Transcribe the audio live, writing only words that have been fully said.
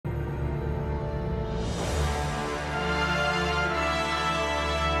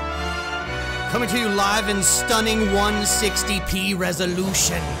Coming to you live in stunning 160p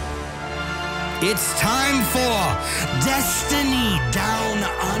resolution. It's time for Destiny Down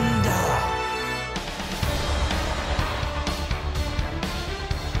Under.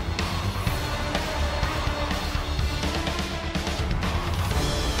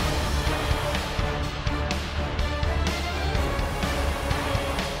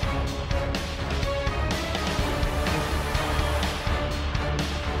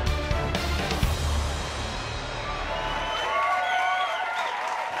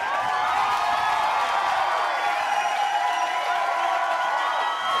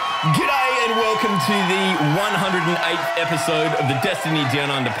 G'day and welcome to the 108th episode of the Destiny Down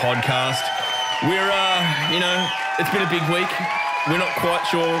Under podcast. We're, it's been a big week. We're not quite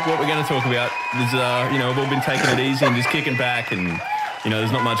sure what we're going to talk about. There's, we've all been taking it easy and just kicking back and,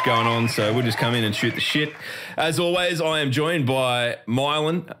 there's not much going on. So we'll just come in and shoot the shit. As always, I am joined by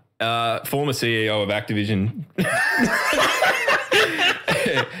Mylan, former CEO of Activision.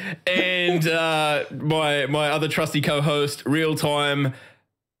 And my other trusty co-host, real time,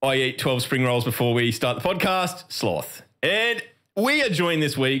 I eat 12 spring rolls before we start the podcast, Sloth. And we are joined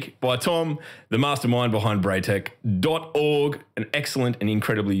this week by Tom, the mastermind behind Braytech.org, an excellent and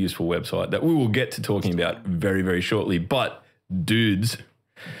incredibly useful website that we will get to talking about very, very shortly. But, dudes,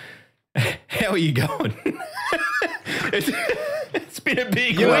 how are you going? It's been a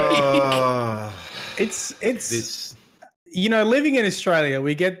big week. It's living in Australia,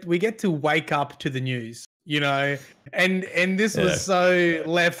 we get to wake up to the news. And this was so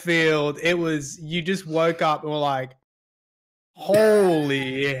left field. It was, you just woke up and were like,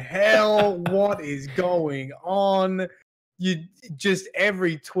 holy hell, what is going on? You just,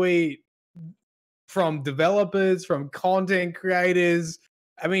 every tweet from developers, from content creators.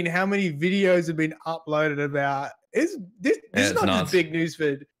 I mean, how many videos have been uploaded about this is not just big news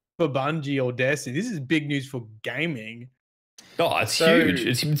for Bungie or Destiny. This is big news for gaming. Oh, it's huge.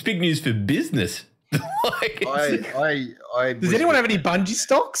 It's big news for business. Does anyone have any Bungie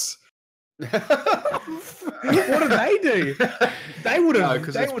stocks? What do they do? They would have. No,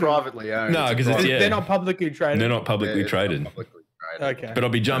 because it's privately owned. No, because they're not publicly traded. They're not publicly traded. Okay, but I'll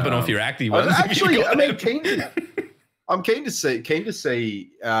be jumping off your active ones. Actually, I'm keen to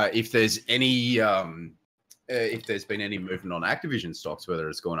see if there's any if there's been any movement on Activision stocks, whether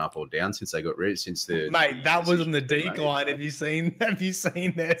it's gone up or down since they got rid since the mate. That was on the decline. Have you seen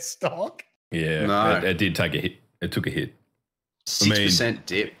their stock? Yeah, no. It did take a hit. It took a hit. 6%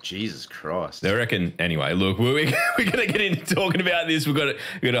 dip. Jesus Christ. I reckon. Anyway, look, we're going to get into talking about this. We've got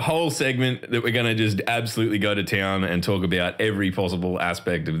a whole segment that we're going to just absolutely go to town and talk about every possible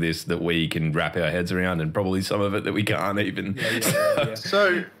aspect of this that we can wrap our heads around, and probably some of it that we can't even. Yeah.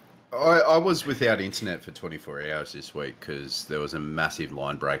 So I was without internet for 24 hours this week because there was a massive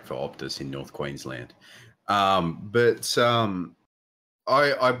line break for Optus in North Queensland. I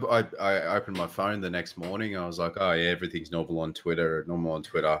opened my phone the next morning. I was like, oh, yeah, everything's normal on Twitter.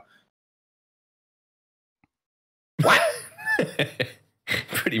 What?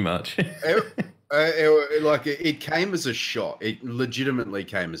 Pretty much. It came as a shock. It legitimately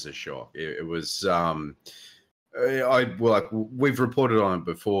came as a shock. It was... we've reported on it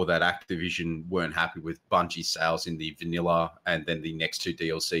before that Activision weren't happy with Bungie sales in the vanilla and then the next two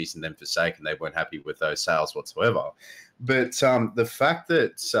DLCs and then Forsaken. They weren't happy with those sales whatsoever. But the fact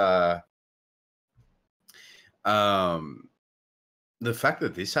that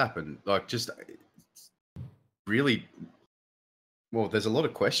this happened, just really, well, there's a lot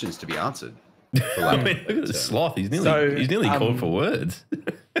of questions to be answered. I mean, look at the Sloth. He's nearly called for words.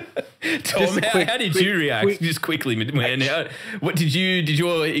 Tom, how did you react? Just quickly, man. What did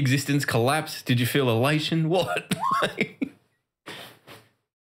your existence collapse? Did you feel elation? What? Wait,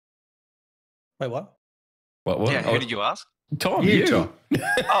 what? What? Yeah, who did you ask? Tom, you. Tom.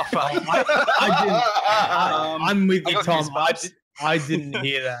 Oh, fuck. I'm with you, Tom. I didn't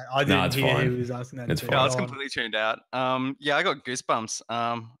hear that. I didn't hear fine. who was asking that. It's fine. I was completely tuned out. Yeah, I got goosebumps.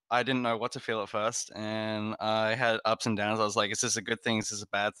 I didn't know what to feel at first, and I had ups and downs. I was like, is this a good thing? Is this a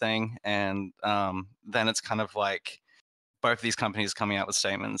bad thing? And then it's kind of like both of these companies coming out with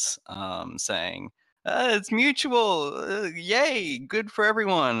statements saying, it's mutual, yay, good for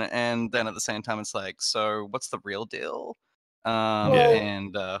everyone. And then at the same time, it's like, so what's the real deal?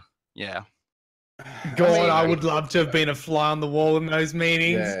 Yeah. God, I would love to have been a fly on the wall in those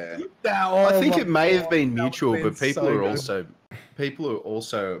meetings. Yeah. I think it may have been mutual, but people are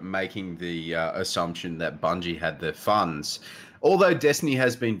also making the assumption that Bungie had the funds. Although Destiny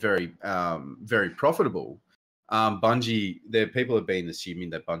has been very, very profitable, people have been assuming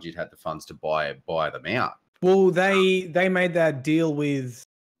that Bungie had the funds to buy them out. Well, they made that deal with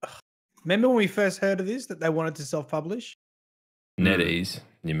Remember when we first heard of this, that they wanted to self-publish? NetEase,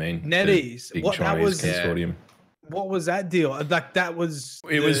 you mean? NetEase. Big What that Chinese was? consortium. What was that deal? Like that was.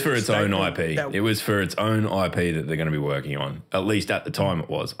 It was for its own IP. That, it was for its own IP that they're going to be working on. At least at the time, it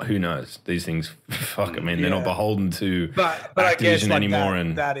was. Who knows? These things, fuck. I mean, they're not beholden to but Activision I guess like anymore.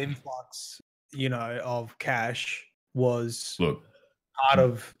 And that influx, of cash was look, part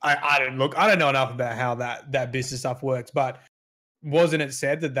of. I don't know enough about how that business stuff works, but wasn't it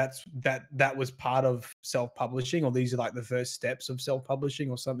said that was part of self-publishing, or these are like the first steps of self-publishing,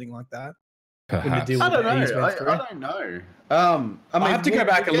 or something like that? perhaps. I don't know. I don't know. I mean, have to go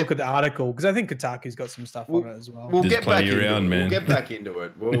back and look at the article because I think Kotaku's got some stuff on it as well. We'll There's get back plenty around, man. We'll get back into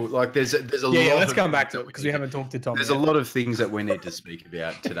it. Well, like there's a lot. Yeah, let's of come back to things it because we haven't talked to Tom. There's yet. a lot of things that we need to speak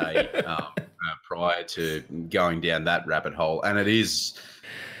about today prior to going down that rabbit hole, and it is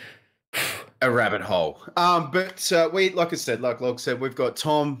a rabbit hole. But we, like I said, like Log said, we've got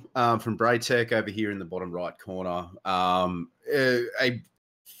Tom from Braytech over here in the bottom right corner. A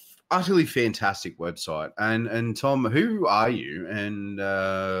utterly fantastic website. And Tom, who are you, and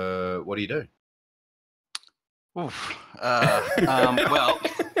what do you do? Oof. Well,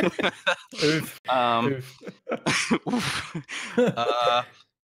 Oof. oof.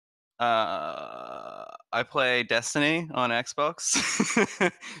 I play Destiny on Xbox,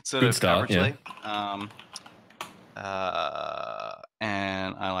 sort Good of start, yeah. averagely.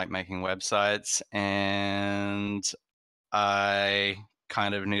 And I like making websites, and I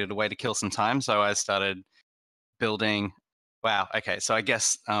kind of needed a way to kill some time, so I started building. Wow. Okay, so I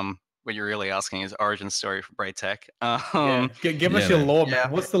guess what you're really asking is origin story for Braytech. Give us your man. lore, Yeah.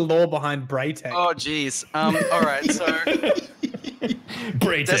 man. What's the lore behind Braytech? Oh, geez. All right, so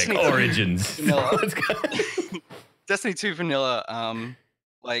Braytech Destiny Origins. Vanilla. Let's go. Destiny 2 Vanilla,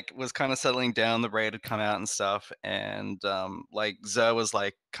 like was kind of settling down. The raid had come out and stuff, and like Xur was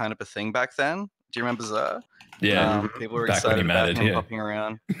like kind of a thing back then. Do you remember Xur? Yeah, People were back when he excited about mattered, him yeah. popping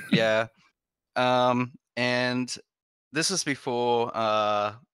around. Yeah, and this was before.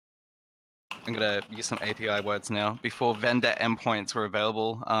 I'm gonna use some API words now. Before vendor endpoints were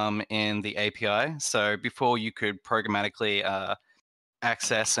available in the API, so before you could programmatically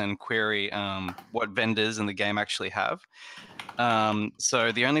access and query what vendors in the game actually have.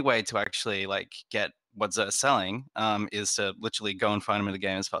 So the only way to actually like get what they're selling is to literally go and find him in the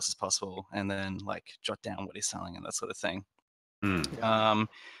game as fast as possible, and then like jot down what he's selling and that sort of thing.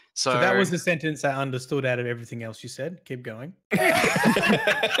 So that was the sentence I understood out of everything else you said. Keep going. So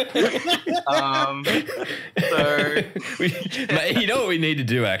you know what we need to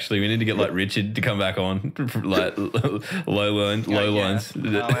do? Actually, we need to get like Richard to come back on, like low lines,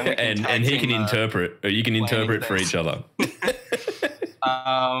 and he can interpret, or you can interpret for each other.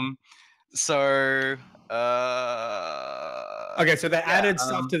 Okay, so they added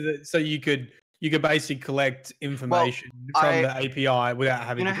stuff to the so you could basically collect information from the API without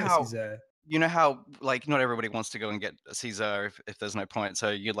having to get Caesar. You know how like not everybody wants to go and get a Caesar if there's no point. So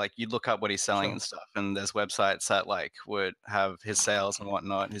you look up what he's selling and stuff, and there's websites that like would have his sales and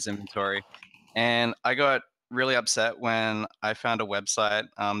whatnot, his inventory. And I got really upset when I found a website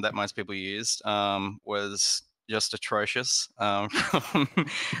that most people used was just atrocious from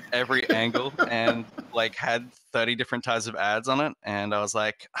every angle, and like had 30 different types of ads on it, and I was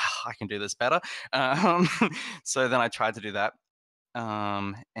like, I can do this better. So then I tried to do that,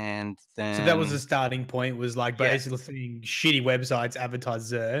 and then so that was the starting point, was like basically seeing shitty websites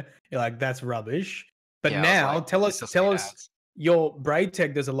advertise Xur. You're like, that's rubbish. But now like, tell us ads. Your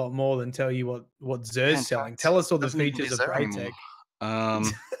Braytech does a lot more than tell you what Xur's selling. Tell us all the features of Braytech.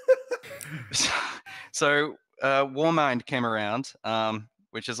 So Warmind came around,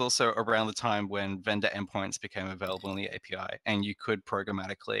 which is also around the time when vendor endpoints became available in the API, and you could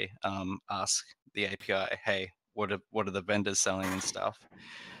programmatically ask the API, hey, what are the vendors selling and stuff.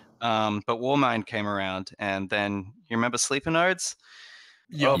 But Warmind came around, and then you remember sleeper nodes?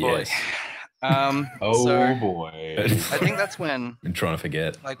 Oh boy. Boy. I think that's when I'm trying to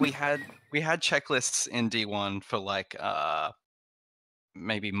forget. Like we had checklists in D1 for like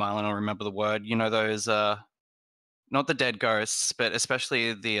maybe Marlon will remember the word. You know those not the dead ghosts, but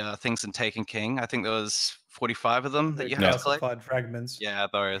especially the things in Taken King. I think there was 45 of them that you had to collect. Calcified fragments. Yeah,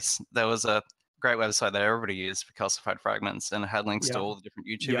 those. There was a great website that everybody used for calcified fragments, and it had links to all the different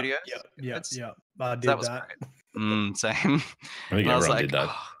YouTube videos. Yeah. I did that. Was great. Same. I think everyone did that.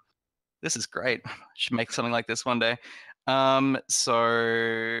 Oh, this is great. I should make something like this one day. So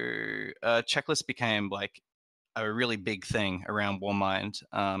checklist became like a really big thing around Warmind,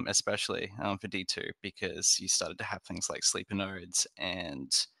 especially for D2, because you started to have things like sleeper nodes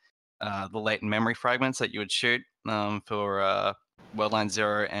and the latent memory fragments that you would shoot for Worldline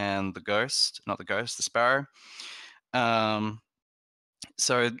 0 and the Sparrow.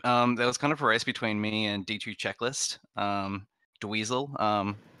 So there was kind of a race between me and D2 Checklist.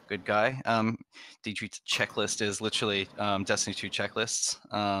 Dweezil, good guy. D2 Checklist is literally Destiny 2 checklists,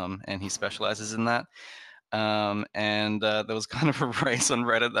 and he specializes in that. And there was kind of a race on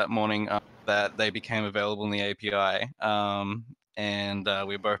Reddit that morning that they became available in the API. And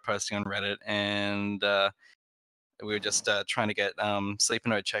we were both posting on Reddit, and we were just trying to get sleeper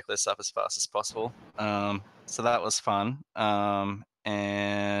node checklists up as fast as possible. So that was fun.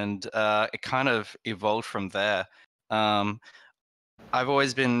 And it kind of evolved from there. I've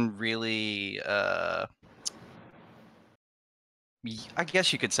always been really, I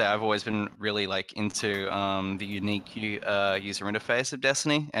guess you could say I've always been really like into the unique user interface of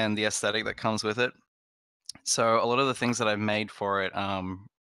Destiny and the aesthetic that comes with it. So a lot of the things that I've made for it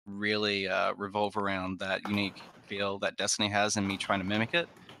really revolve around that unique feel that Destiny has and me trying to mimic it.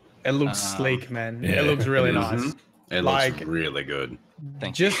 It looks sleek, man. yeah. It looks really nice. It looks really good.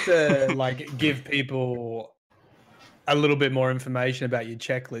 Just to like give people a little bit more information about your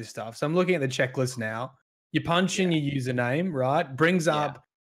checklist stuff. So I'm looking at the checklist now. You punch in your username, right? Brings up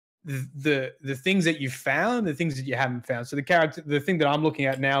the things that you found, the things that you haven't found. So the thing that I'm looking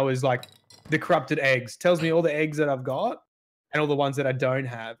at now is like the corrupted eggs. Tells me all the eggs that I've got and all the ones that I don't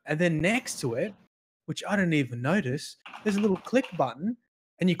have. And then next to it, which I didn't even notice, there's a little click button,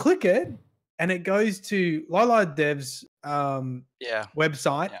 and you click it, and it goes to Lila Dev's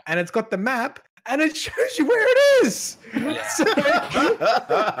website, and it's got the map, and it shows you where it is. Yeah. So,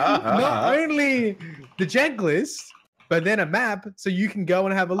 not only the checklist, but then a map, so you can go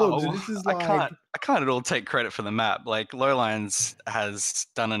and have a look. So this is like I can't at all take credit for the map. Like Lowlines has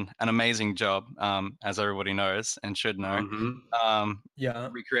done an amazing job, as everybody knows and should know.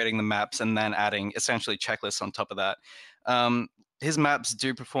 Recreating the maps and then adding essentially checklists on top of that. His maps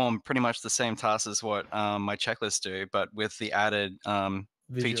do perform pretty much the same tasks as what my checklists do, but with the added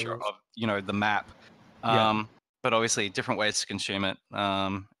feature of the map. But obviously different ways to consume it.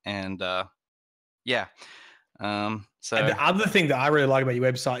 So and the other thing that I really like about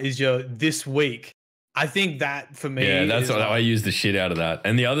your website is your this week. I think that for me, that's what I use the shit out of that.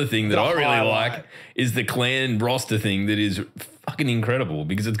 And the other thing that I really like is the clan roster thing that is fucking incredible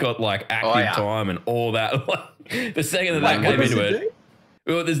because it's got like active time and all that. The second that came into it.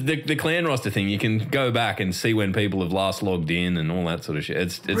 Well, there's the clan roster thing. You can go back and see when people have last logged in and all that sort of shit.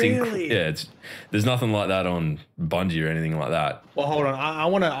 It's really? There's nothing like that on Bungie or anything like that. Well, hold on. I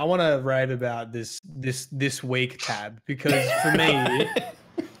wanna rave about this week tab because for me,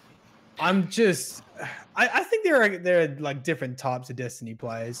 I think there are like different types of Destiny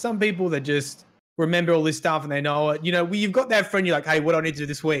players. Some people that just remember all this stuff and they know it. You've got that friend. You're like, hey, what do I need to do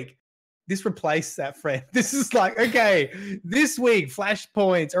this week? This replaced that friend. This is like, okay, this week,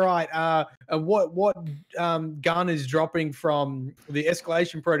 flashpoints. All right. What gun is dropping from the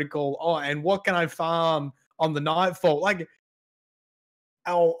escalation protocol? Oh, and what can I farm on the Nightfall? Like,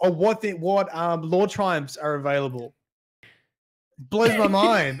 what lore triumphs are available? Blows my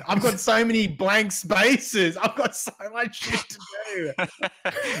mind. I've got so many blank spaces. I've got so much shit to do.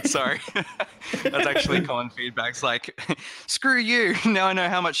 Sorry. That's actually common feedback. It's like, screw you. Now I know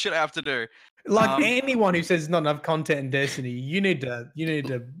how much shit I have to do. Like anyone who says there's not enough content in Destiny, you need to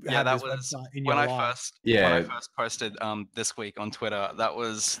have that this was website in when your I life. first posted this week on Twitter. That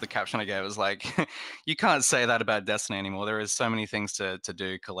was the caption I gave. It was like, you can't say that about Destiny anymore. There is so many things to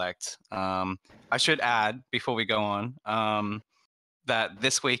do, collect. I should add before we go on that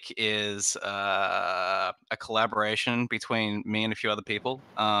this week is a collaboration between me and a few other people.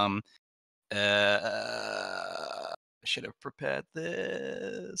 I should have prepared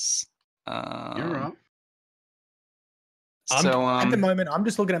this. You're right. At the moment, I'm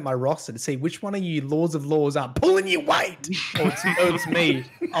just looking at my roster to see which one of you Lords of Laws are pulling your weight. It's me.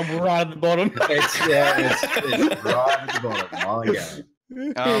 I'm right at the bottom. It's right at the bottom. My God.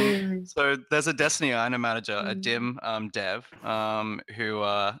 So there's a Destiny item manager, a dim dev, who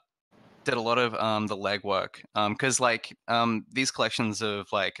did a lot of the legwork. Because these collections of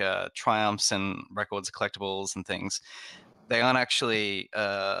triumphs and records, collectibles and things, they aren't actually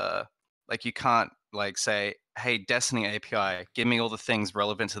you can't say, hey, Destiny API, give me all the things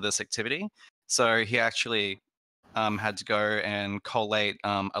relevant to this activity. So he actually had to go and collate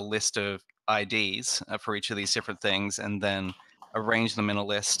a list of IDs for each of these different things and then arrange them in a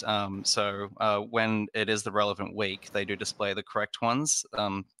list. So when it is the relevant week, they do display the correct ones,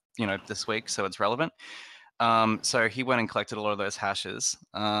 this week, so it's relevant. So he went and collected a lot of those hashes.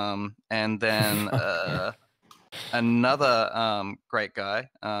 And then another great guy.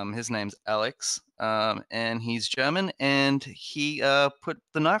 His name's Alex, and he's German, and he put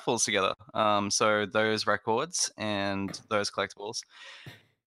the Nightfalls together. So those records and those collectibles.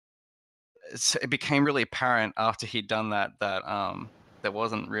 It became really apparent after he'd done that there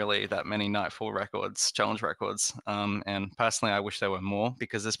wasn't really that many Nightfall records, challenge records. And personally, I wish there were more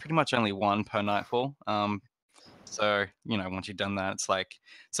because there's pretty much only one per Nightfall. So, once you've done that, it's like,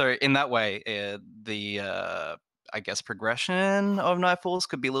 so in that way, I guess progression of Nightfalls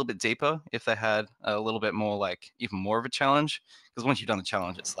could be a little bit deeper if they had a little bit more, like, even more of a challenge. Because once you've done the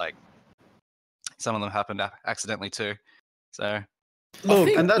challenge, it's like, some of them happened accidentally too. So, look,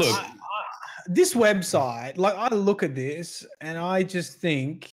 this website, like, I look at this and I just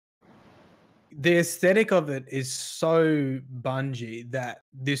think the aesthetic of it is so Bungie that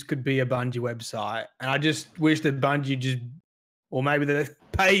this could be a Bungie website. And I just wish that Bungie just, or maybe they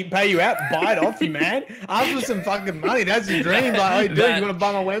pay you out, buy it off you, man. Ask for some fucking money. That's your dream. Like, hey, dude, you want to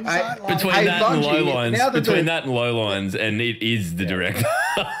buy my website? Between that and low lines, and it is the director.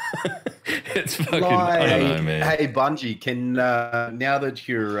 It's fucking, I don't know, man. Hey, Bungie, can now that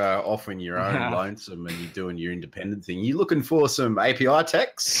you're off on your own lonesome and you're doing your independent thing, you looking for some API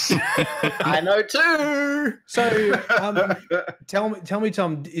techs? I know too. So, tell me,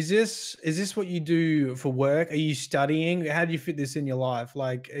 Tom, is this what you do for work? Are you studying? How do you fit this in your life?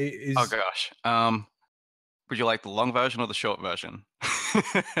 Like, oh gosh, would you like the long version or the short version?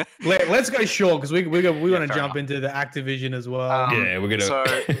 Let's go short because we want to jump into the Activision as well. Yeah, we're gonna. So,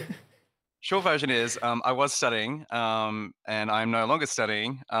 short version is I was studying, and I'm no longer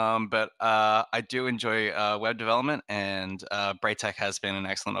studying, but I do enjoy web development, and Braytech has been an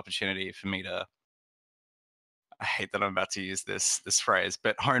excellent opportunity for me to. I hate that I'm about to use this phrase,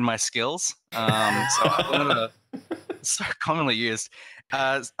 but hone my skills. So I've learned so commonly used.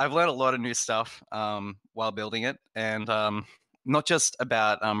 I've learned a lot of new stuff while building it, and not just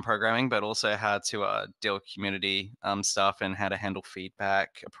about programming, but also how to deal with community stuff and how to handle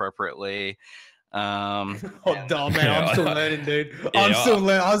feedback appropriately. Oh, man, I'm still learning, dude. I'm still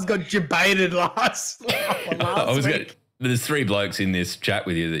learning. I got debated last week. There's 3 blokes in this chat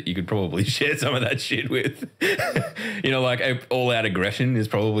with you that you could probably share some of that shit with. Like all-out aggression is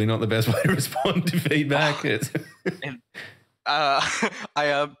probably not the best way to respond to feedback.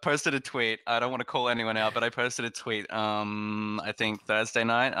 I posted a tweet. I don't want to call anyone out, but I posted a tweet. I think Thursday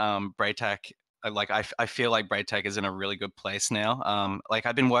night. Braytech. I feel like Braytech is in a really good place now.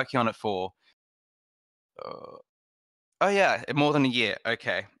 I've been working on it for. More than a year.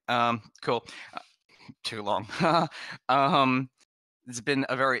 Okay. Cool. Too long. It's been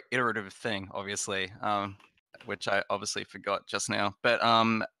a very iterative thing, obviously, which I obviously forgot just now. But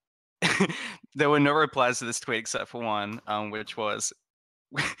there were no replies to this tweet except for one, which was,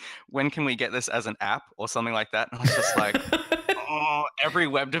 when can we get this as an app or something like that? And I was just like, every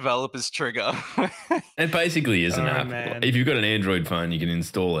web developer's trigger. It basically is an app. Man. If you've got an Android phone, you can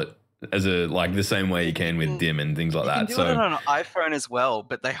install it as the same way you can with DIM and things like that. You can do it on an iPhone as well,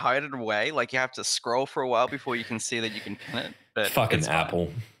 but they hide it away. Like, you have to scroll for a while before you can see that you can pin it. But fucking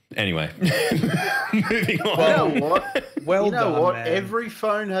Apple. Anyway, moving on. You know what? You know what? Man. Every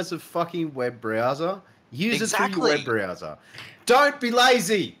phone has a fucking web browser. Use it through your web browser. Don't be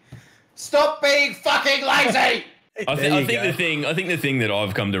lazy. Stop being fucking lazy. I think the thing that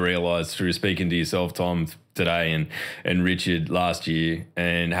I've come to realise through speaking to yourself, Tom, today, and Richard last year,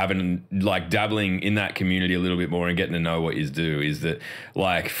 and having dabbling in that community a little bit more and getting to know what you do, is that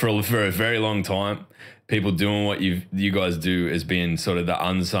for a very long time, people doing what you guys do has been sort of the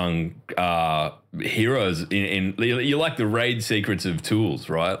unsung heroes you're like the raid secrets of tools,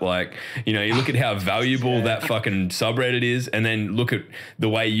 right? You look at how valuable that fucking subreddit is, and then look at the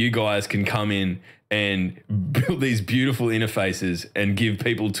way you guys can come in and build these beautiful interfaces and give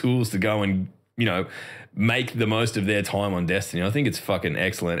people tools to go and, make the most of their time on Destiny. I think it's fucking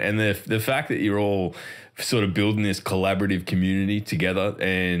excellent. And the fact that you're all sort of building this collaborative community together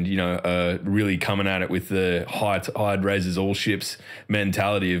and, really coming at it with the hide raises all ships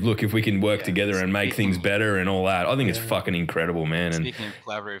mentality of, look, if we can work together and make things better and all that, I think it's fucking incredible, man. Speaking of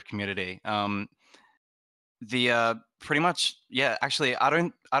collaborative community, pretty much, actually, I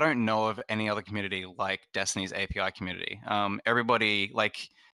don't know of any other community like Destiny's API community. Everybody, like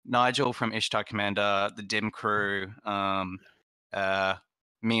Nigel from Ishtar Commander, the Dim crew,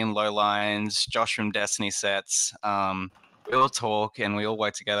 me and Lowlines, Josh from Destiny Sets, we all talk and we all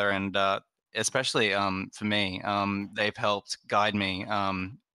work together, and especially for me, they've helped guide me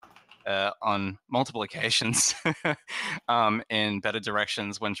on multiple occasions in better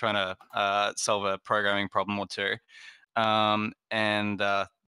directions when trying to solve a programming problem or two. And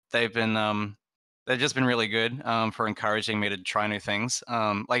they've they've just been really good for encouraging me to try new things.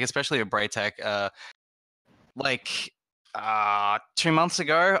 Like especially at Braytech. Like 2 months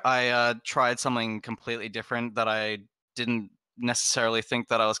ago, I tried something completely different that I didn't necessarily think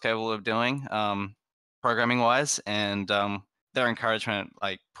that I was capable of doing, programming wise, and their encouragement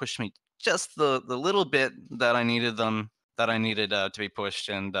like pushed me just the little bit that I needed to be pushed,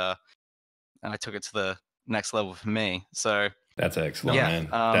 and I took it to the next level for me. So that's excellent, man.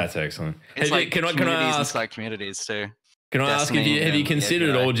 That's excellent. It's like can I ask inside communities too? Can I ask, have you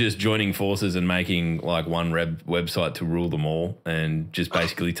considered all just joining forces and making like one website to rule them all and just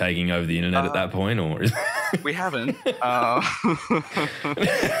basically taking over the internet at that point, or we haven't? We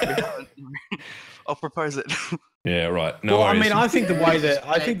haven't. I'll propose it. Yeah, right. No well, worries. I mean, I think the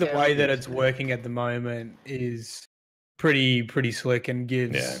way that it's working at the moment is pretty slick and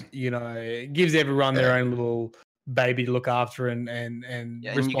gives gives everyone their own little baby to look after and and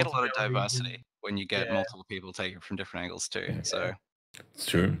you get a lot of diversity when you get multiple people taking it from different angles too. Yeah. So it's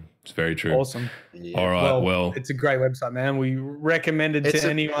true. It's very true. Awesome. Yeah. All right. Well, it's a great website, man. We recommend it to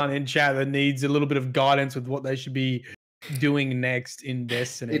anyone in chat that needs a little bit of guidance with what they should be doing next in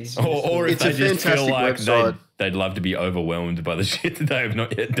Destiny. Or if they just feel like they'd love to be overwhelmed by the shit that they have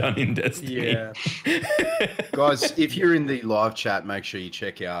not yet done in Destiny. Yeah. Guys, if you're in the live chat, make sure you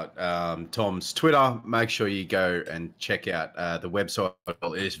check out Tom's Twitter. Make sure you go and check out the website.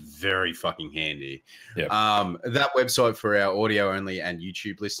 It is very fucking handy. Yep. That website for our audio only and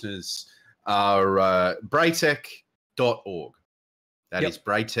YouTube listeners are braytech.org. That is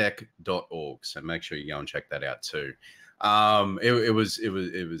braytech.org. So make sure you go and check that out too. It's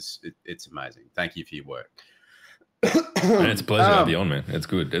amazing. Thank you for your work. And it's a pleasure to have you on, man. It's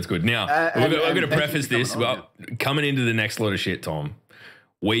good. It's good. Now, we're going to preface this. Well, coming into the next lot of shit, Tom,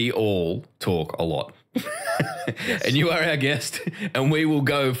 we all talk a lot. Yes. And you are our guest, and we will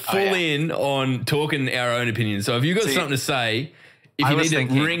go full in on talking our own opinions. So if you've got something to say, if you need to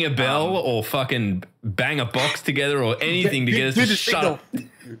ring a bell or fucking bang a box together or anything to get us to shut up.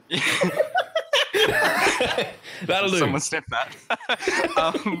 That'll do. Someone step that.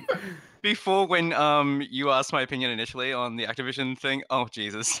 Before, when you asked my opinion initially on the Activision thing, oh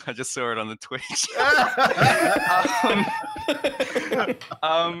Jesus, I just saw it on the Twitch.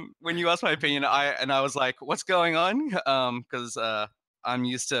 When you asked my opinion, I was like, "What's going on?" Because I'm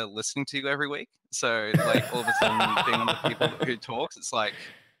used to listening to you every week, so like all of a sudden being on the people who talks, it's like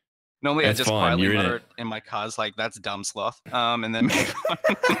normally I just quietly mutter it in my cars, like "That's dumb, sloth," and then move on.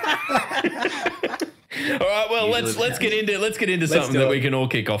 All right, well, let's get into something that we can all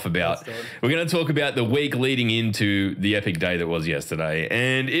kick off about. We're going to talk about the week leading into the epic day that was yesterday,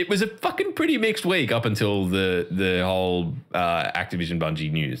 and it was a fucking pretty mixed week up until the whole Activision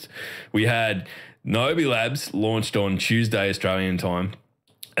Bungie news. We had Niobe Labs launched on Tuesday Australian time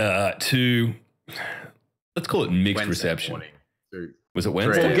to, let's call it mixed reception. Was it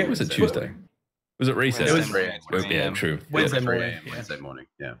Wednesday? Or was it Tuesday? Was it recess? It was yeah, true. Wednesday morning.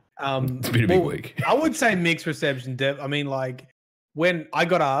 Yeah. It's been a big week. I would say mixed reception. I mean, like when I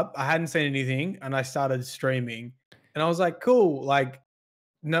got up, I hadn't seen anything, and I started streaming, and I was like, "Cool!" Like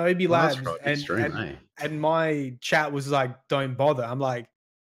Niobe Labs, and my chat was like, "Don't bother." I'm like,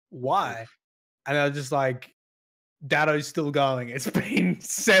 "Why?" And I was just like, "Datto's still going. It's been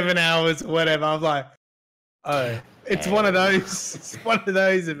 7 hours, or whatever." I was like, "Oh." It's one of those. It's one of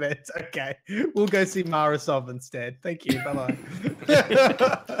those events. Okay, we'll go see Marasov instead. Thank you. Bye bye.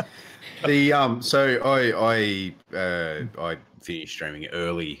 I finished streaming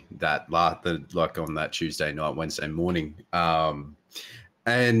early like on that Tuesday night, Wednesday morning, and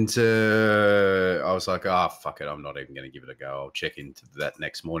I was like, fuck it, I'm not even going to give it a go. I'll check into that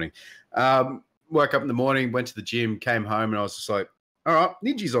next morning. Woke up in the morning, went to the gym, came home, and I was just like, all right,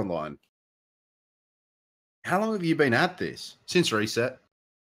 Ninja's online. How long have you been at this? Since reset.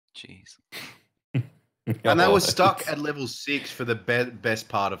 Jeez. And they were stuck at level 6 for the best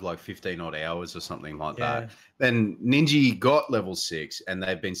part of like 15 odd hours or something like that. Then Ninja got level 6 and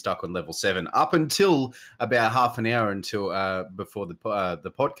they've been stuck on level 7 up until about half an hour before the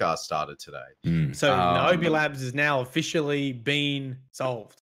podcast started today. So Niobe Labs has now officially been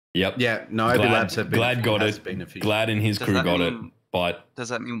solved. Yep. Yeah, Niobe Labs have been Glad and his crew got it. But does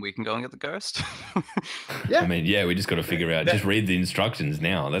that mean we can go and get the ghost? Yeah. I mean, we just got to figure out. Just read the instructions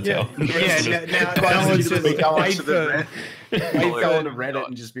now. That's how. Now it's just go onto Reddit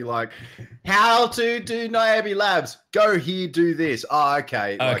and just be like, "How to do Niobe Labs? Go here, do this." Oh,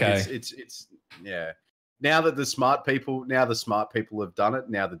 okay. Okay. It's Now that the smart people have done it,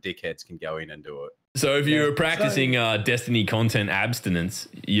 now the dickheads can go in and do it. So if you're practicing Destiny content abstinence,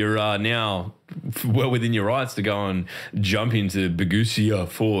 you're now well within your rights to go and jump into Bergusia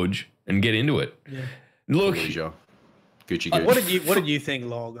Forge and get into it. Yeah. Look, Gucci. What did you think,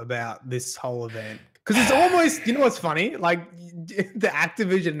 Log, about this whole event? Because it's almost, you know what's funny? Like the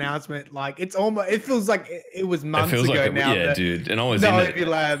Activision announcement, like it feels like it was months ago now. Yeah, dude. And I was Niobe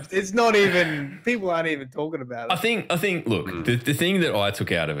Labs. It's not even, people aren't even talking about it. I think. Look, the thing that I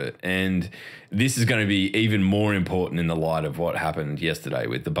took out of it, and this is going to be even more important in the light of what happened yesterday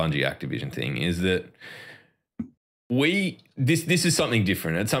with the Bungie Activision thing, is that this is something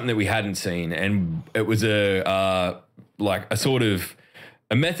different. It's something that we hadn't seen, and it was a sort of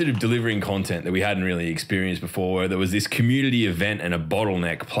a method of delivering content that we hadn't really experienced before, where there was this community event and a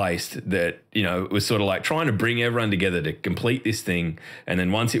bottleneck placed that, you know, it was sort of like trying to bring everyone together to complete this thing. And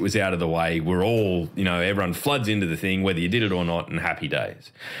then once it was out of the way, we're all, you know, everyone floods into the thing, whether you did it or not, and happy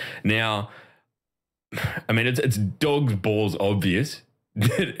days. Now, I mean, it's dog's balls obvious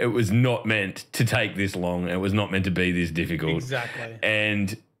that it was not meant to take this long. And it was not meant to be this difficult. Exactly.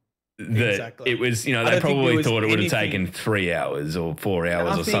 And that it was, you know, they probably thought it would have taken 3 hours or 4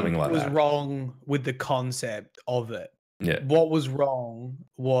 hours or something like that. What was wrong with the concept of it? Yeah. What was wrong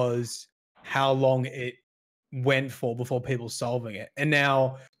was how long it went for before people solving it. And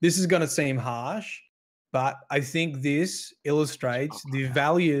now this is going to seem harsh, but I think this illustrates the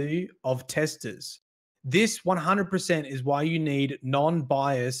value of testers. This 100% is why you need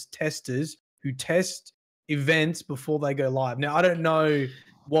non-biased testers who test events before they go live. Now, I don't know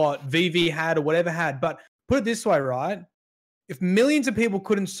what VV had or whatever had, but put it this way, right? If millions of people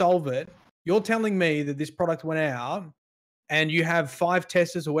couldn't solve it, you're telling me that this product went out and you have 5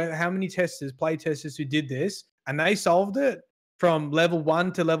 testers or how many testers, play testers who did this, and they solved it from level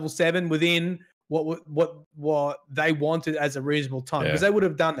 1 to level 7 within what they wanted as a reasonable time, because they would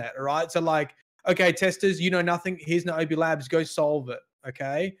have done that. All right. So like, okay, testers, you know nothing. Here's Niobe Labs. Go solve it.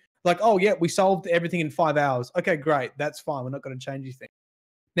 Okay. Like, oh yeah, we solved everything in 5 hours. Okay, great. That's fine. We're not going to change anything.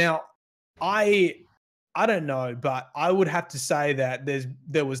 Now, I don't know, but I would have to say that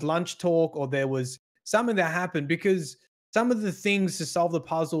there was lunch talk or there was something that happened, because some of the things to solve the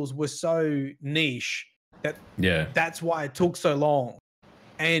puzzles were so niche that that's why it took so long.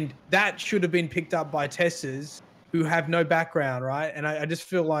 And that should have been picked up by testers who have no background, right? And I just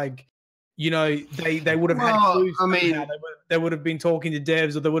feel like, you know, they would have had clues. I mean, they would have been talking to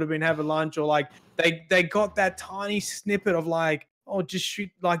devs, or they would have been having lunch, or like they got that tiny snippet of like, oh, just shoot,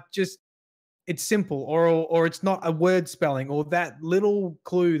 like just it's simple, or it's not a word spelling, or that little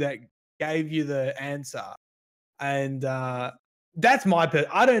clue that gave you the answer. And that's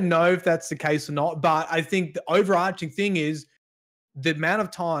I don't know if that's the case or not, but I think the overarching thing is the amount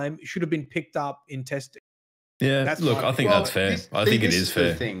of time should have been picked up in testing. Yeah, I think that's fair. I think it is fair.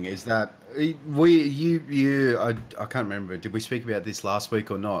 The thing is that I can't remember. Did we speak about this last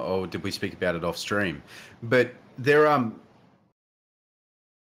week or not, or did we speak about it off stream? But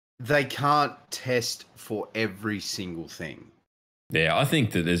they can't test for every single thing. Yeah, I think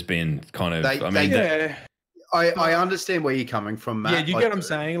that there's been kind of. I understand where you're coming from, Matt. Yeah, you get what I'm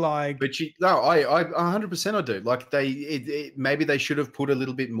saying, like. But I 100% I do. Like maybe they should have put a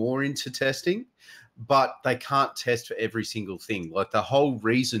little bit more into testing, but they can't test for every single thing. Like the whole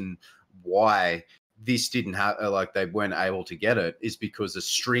reason why this didn't have, like they weren't able to get it, is because a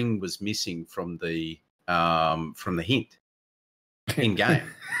string was missing from the hint in game.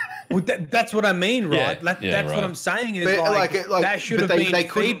 Well, that's what I mean, right? That's right. What I'm saying is like that should have been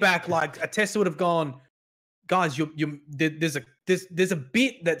feedback. Like a tester would have gone, guys, there's a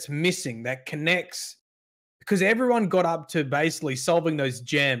bit that's missing that connects, because everyone got up to basically solving those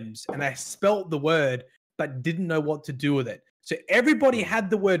gems and they spelt the word but didn't know what to do with it. So everybody had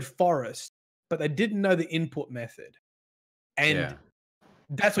the word forest, but they didn't know the input method. And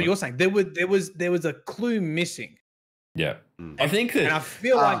that's what you're saying. There was a clue missing. Yeah. I think that, and I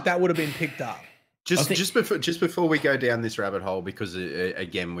feel like that would have been picked up. Just before we go down this rabbit hole, because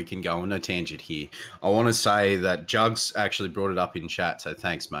again we can go on a tangent here, I want to say that Jugs actually brought it up in chat, so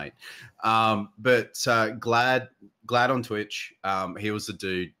thanks, mate. But Glad on Twitch, he was the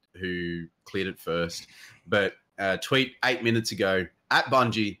dude who cleared it first. But tweet 8 minutes ago at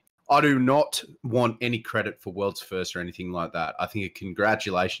Bungie, I do not want any credit for world's first or anything like that. I think a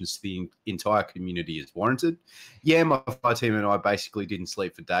congratulations to the entire community is warranted. Yeah, my fire team and I basically didn't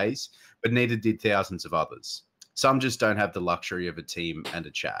sleep for days, but neither did thousands of others. Some just don't have the luxury of a team and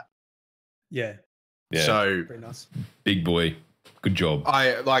a chat. Yeah. So very nice. Big boy. Good job.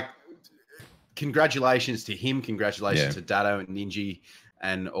 Congratulations to him. Congratulations to Dado and Ninja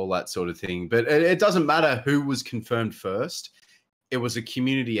and all that sort of thing. But it doesn't matter who was confirmed first. It was a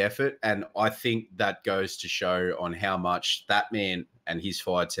community effort, and I think that goes to show on how much that man and his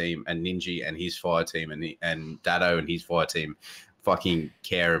fire team, and Ninja and his fire team, and Dado and his fire team fucking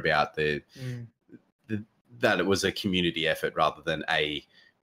care about the that it was a community effort rather than a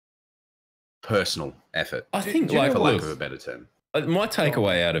personal effort. I think, for lack of a better term. My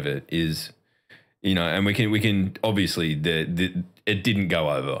takeaway out of it is, and we can obviously it didn't go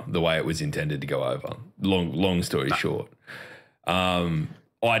over the way it was intended to go over. Long story short,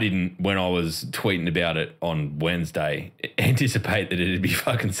 I didn't, when I was tweeting about it on Wednesday, anticipate that it'd be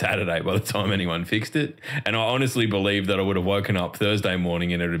fucking Saturday by the time anyone fixed it. And I honestly believe that I would have woken up Thursday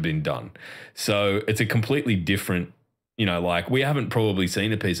morning and it would have been done. So it's a completely different, we haven't probably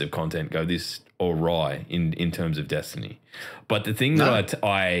seen a piece of content go this awry in terms of Destiny. But the thing that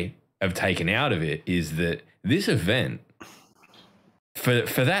I have taken out of it is that this event, for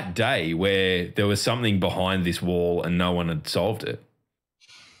that day where there was something behind this wall and no one had solved it,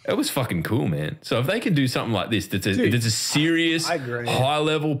 it was fucking cool, man. So if they can do something like this, that's a serious,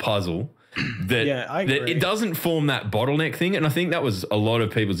 high-level puzzle that it doesn't form that bottleneck thing, and I think that was a lot of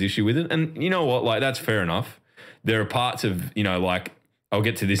people's issue with it. And you know what? That's fair enough. There are parts of I'll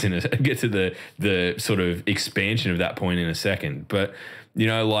get to this get to the sort of expansion of that point in a second, but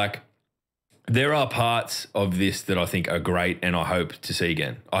there are parts of this that I think are great and I hope to see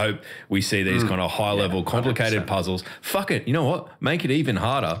again. I hope we see these kind of high-level, complicated 100%. Puzzles. Fuck it. You know what? Make it even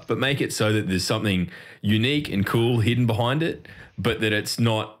harder, but make it so that there's something unique and cool hidden behind it, but that it's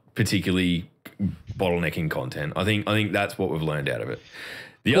not particularly bottlenecking content. I think that's what we've learned out of it.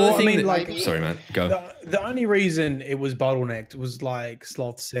 The other thing sorry, man, go. The only reason it was bottlenecked was, like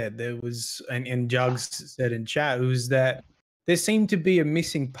Sloth said, there was, and Jugs said in chat, it was that there seemed to be a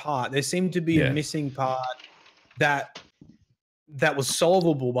missing part. There seemed to be a missing part that was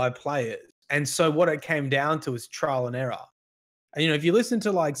solvable by players. And so what it came down to is trial and error. And, if you listen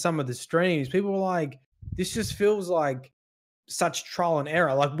to some of the streams, people were like, this just feels like such trial and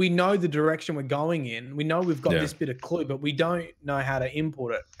error. Like, we know the direction we're going in. We know we've got this bit of clue, but we don't know how to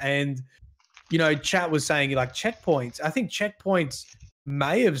import it. And, chat was saying checkpoints. I think checkpoints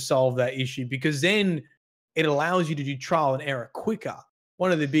may have solved that issue because then it allows you to do trial and error quicker.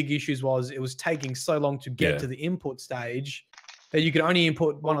 One of the big issues was it was taking so long to get to the input stage that you could only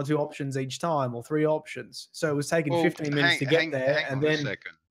input 1 or 2 options each time or 3 options. So it was taking 15 minutes to get there. And then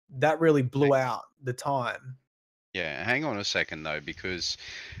that really blew out the time. Yeah, hang on a second though, because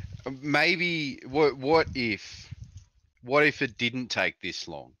maybe what if it didn't take this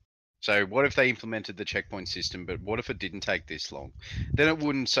long? So what if they implemented the checkpoint system, but what if it didn't take this long? Then it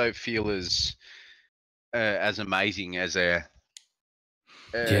wouldn't feel as amazing as a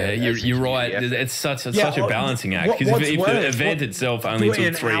you're right. It's such a balancing act, because if the event itself only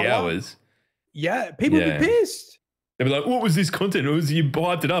took 3 hours, people would be pissed. They'd be like, "What was this content? It was, you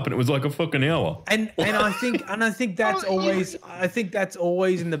hyped it up, and it was like a fucking hour." And I think that's always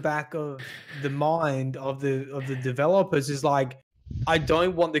in the back of the mind of the developers is like, I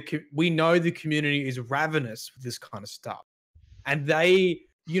don't want we know the community is ravenous with this kind of stuff, and they,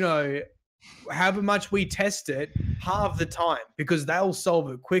 however much we test it, halve the time, because they'll solve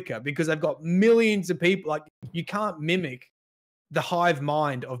it quicker because they've got millions of people. Like, you can't mimic the hive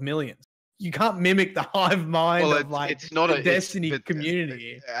mind of millions. You can't mimic the hive mind of it's not the Destiny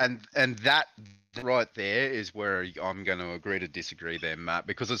community. And that right there is where I'm going to agree to disagree there, Matt,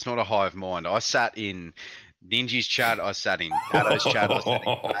 because it's not a hive mind. I sat in Ninja's chat, I sat in Dato's chat, I sat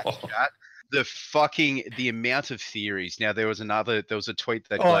in Matt's chat. The amount of theories. Now there was a tweet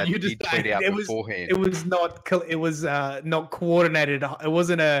that Glad did tweet out beforehand. It was not coordinated. It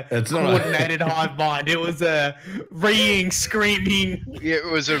wasn't a coordinated hive mind. It was a reeing, screaming. Yeah, it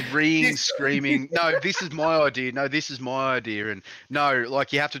was a reeing, screaming. No, this is my idea. No, this is my idea. And no,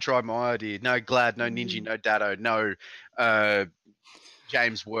 you have to try my idea. No, Glad, no Ninja, no Dato, no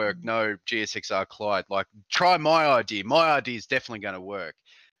James Work, no GSXR Clyde. Try my idea. My idea is definitely going to work.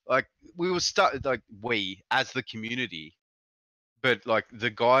 We were stuck, we as the community, but the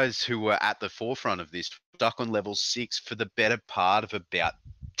guys who were at the forefront of this stuck on level 6 for the better part of about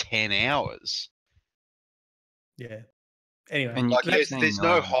 10 hours. Yeah. Anyway, and there's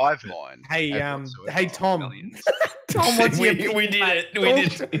no hive mind. Hey, Tom. Tom, what's we did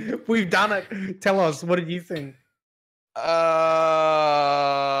it. We've done it. Tell us, what did you think? Go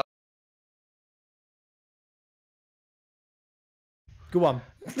on.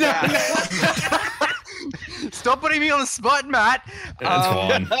 Stop putting me on the spot, Matt. That's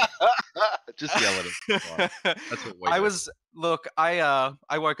fine. Just yell at him. That's what I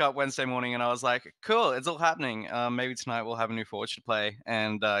woke up Wednesday morning and I was like, cool, it's all happening. Maybe tonight we'll have a new Forge to play.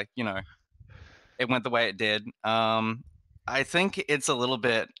 And, it went the way it did. I think it's a little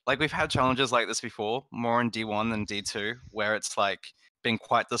bit we've had challenges like this before, more in D1 than D2, where it's been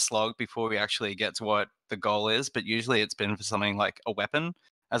quite the slog before we actually get to what the goal is, but usually it's been for something like a weapon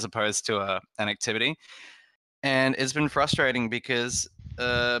as opposed to an activity. And it's been frustrating because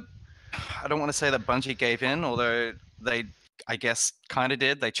I don't want to say that Bungie gave in, although they, I guess, kind of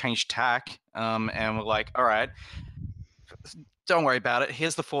did. They changed tack and were like, all right, don't worry about it.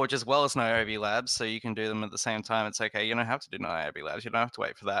 Here's the Forge as well as Niobe Labs, so you can do them at the same time. It's okay. You don't have to do Niobe Labs. You don't have to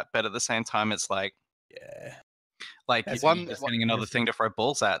wait for that. But at the same time, it's like, Yeah. like you're just getting another thing to throw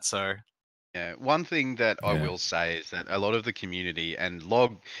balls at. So Yeah, one thing that I will say is that a lot of the community and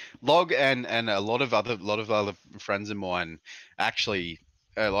log and a lot of other friends of mine actually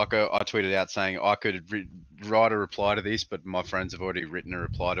like I tweeted out saying I could write a reply to this, but my friends have already written a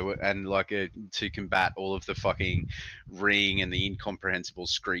reply to it, and like to combat all of the fucking ring and the incomprehensible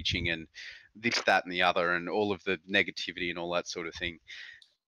screeching and this, that, and the other, and all of the negativity and all that sort of thing.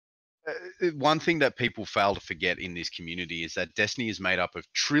 One thing that people fail to forget in this community is that Destiny is made up of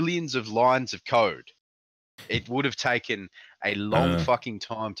trillions of lines of code. It would have taken a long fucking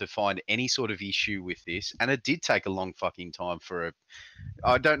time to find any sort of issue with this, and it did take a long fucking time for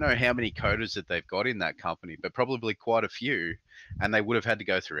I don't know how many coders that they've got in that company, but probably quite a few, and they would have had to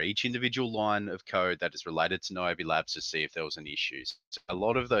go through each individual line of code that is related to Niobe Labs to see if there was an issue. So a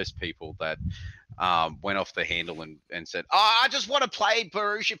lot of those people that went off the handle and said, "Oh, I just want to play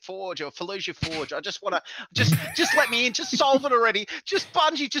Bergusia Forge or Fallujah Forge. I just want to just let me in, just solve it already. Just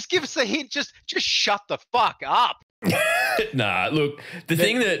Bungie, just give us a hint. Just shut the fuck up." Nah, look, the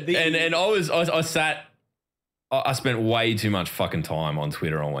thing that and I spent way too much fucking time on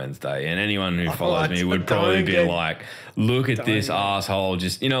Twitter on Wednesday, and anyone who follows me would probably be like, "Look at this asshole!"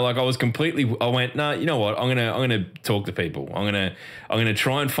 Just like I went, "No, you know what? I'm gonna talk to people. I'm gonna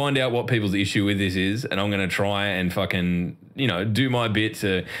try and find out what people's issue with this is, and I'm gonna try and fucking do my bit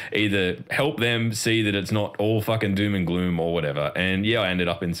to either help them see that it's not all fucking doom and gloom or whatever." And yeah, I ended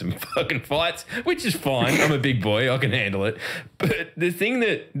up in some fucking fights, which is fine. I'm a big boy, I can handle it. But the thing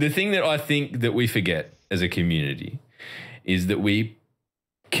that I think that we forget as a community is that we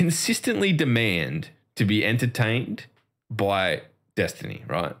consistently demand to be entertained by Destiny,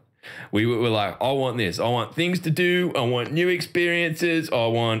 right? We were like, I want this. I want things to do. I want new experiences. I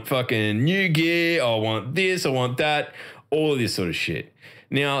want fucking new gear. I want this. I want that. All of this sort of shit.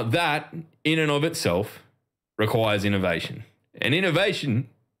 Now, that in and of itself requires innovation. And innovation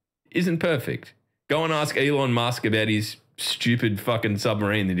isn't perfect. Go and ask Elon Musk about his stupid fucking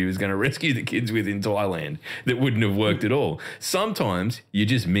submarine that he was going to rescue the kids with in Thailand that wouldn't have worked at all. Sometimes you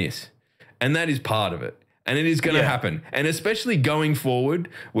just miss. And that is part of it. And it is going to happen. And especially going forward,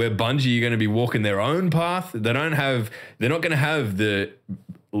 where Bungie are going to be walking their own path. They're not going to have the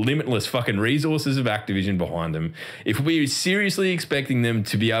limitless fucking resources of Activision behind them. If we're seriously expecting them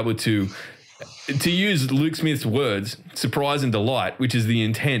to be able to use Luke Smith's words, surprise and delight, which is the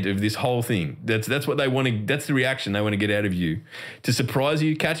intent of this whole thing. That's what they want to. That's the reaction they want to get out of you, to surprise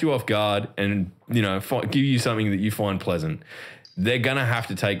you, catch you off guard, and give you something that you find pleasant. They're gonna have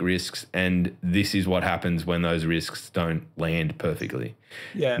to take risks, and this is what happens when those risks don't land perfectly.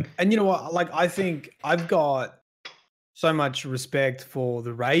 Yeah, and you know what? Like, I think I've got so much respect for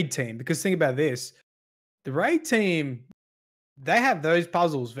the raid team, because think about this: the raid team, they have those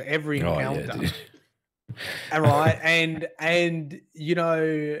puzzles for every encounter. All right, and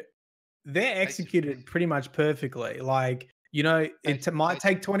they're executed pretty much perfectly. Like, it might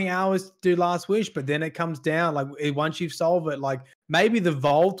take 20 hours to do Last Wish, but then it comes down, like, once you've solved it, like, maybe the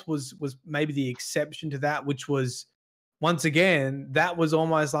Vault was maybe the exception to that, which was, once again, that was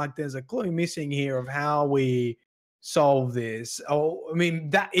almost like there's a clue missing here of how we solve this. Oh, I mean,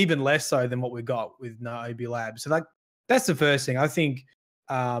 that even less so than what we got with Niobe Labs. So, like, that's the first thing. I think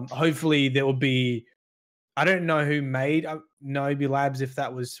hopefully there will be, I don't know who made Niobe Labs, if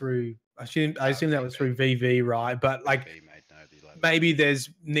that was through, I assume that was through VV, right? But like, maybe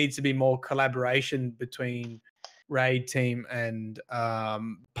needs to be more collaboration between raid team and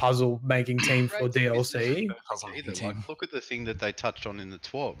puzzle making team for DLC. Like, look at the thing that they touched on in the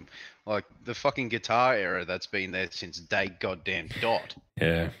TWAB, like the fucking guitar error that's been there since day goddamn dot.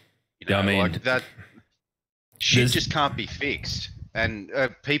 Yeah, I mean, like, that shit just can't be fixed. And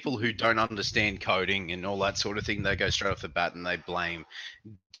people who don't understand coding and all that sort of thing, they go straight off the bat and they blame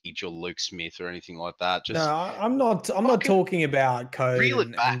Deej or Luke Smith or anything like that. Just no, I'm not talking about code. Reel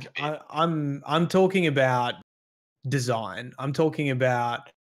it back. I'm talking about design. I'm talking about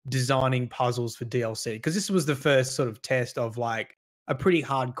designing puzzles for DLC, because this was the first sort of test of like a pretty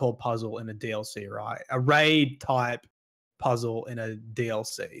hardcore puzzle in a DLC, right? A raid type puzzle in a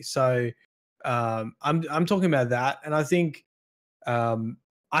DLC. So I'm talking about that, and I think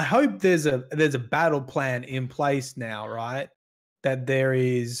I hope there's a battle plan in place now, right? That there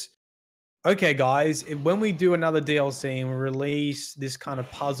is okay, guys, when we do another DLC and we release this kind of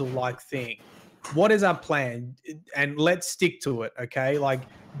puzzle-like thing, what is our plan? And let's stick to it, okay? Like,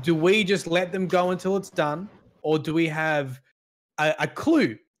 do we just let them go until it's done, or do we have a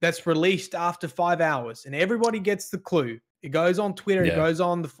clue that's released after 5 hours and everybody gets the clue? It goes on Twitter, it goes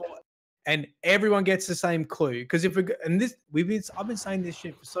on and everyone gets the same clue. Because if I've been saying this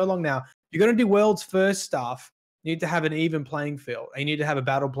shit for so long now. You're gonna do world's first stuff. You need to have an even playing field. And you need to have a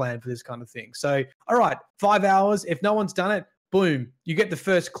battle plan for this kind of thing. So, all right, 5 hours. If no one's done it, boom, you get the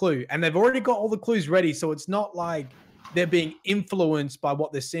first clue. And they've already got all the clues ready. So it's not like they're being influenced by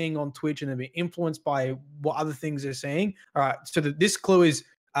what they're seeing on Twitch and they're being influenced by what other things they're seeing. All right, so this clue is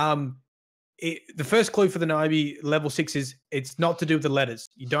the first clue for the Niobe level 6 is it's not to do with the letters.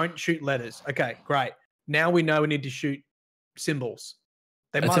 You don't shoot letters. Okay, great. Now we know we need to shoot symbols.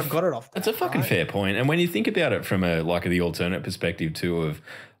 They might have got it off. That's a fucking fair point. And when you think about it from the alternate perspective too, of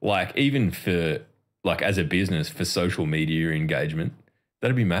like even for like as a business for social media engagement,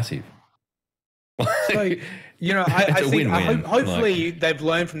 that'd be massive. So, you know, I think hopefully they've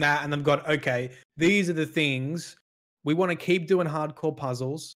learned from that and they've got, okay, these are the things we want to keep doing hardcore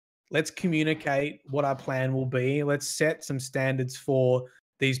puzzles. Let's communicate what our plan will be. Let's set some standards for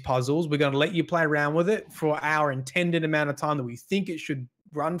these puzzles. We're going to let you play around with it for our intended amount of time that we think it should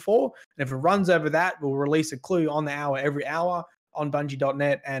run for. And if it runs over that, we'll release a clue on the hour every hour on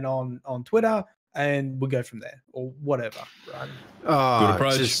Bungie.net and on Twitter, and we'll go from there or whatever. Right? Good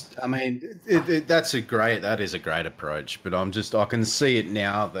approach. That is a great approach. But I can see it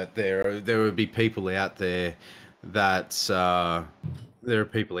now that there would be people out there that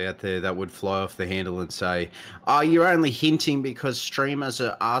would fly off the handle and say, "Oh, you're only hinting because streamers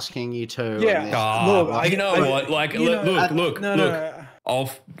are asking you to." Yeah. Look, you know what? Like, look.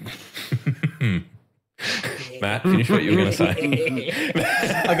 Matt, finish what you were going to say.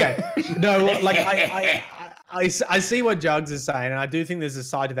 Okay. No, like I see what Jugs is saying, and I do think there's a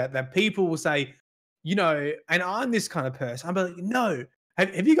side to that people will say, you know, and I'm this kind of person. I'm like, no.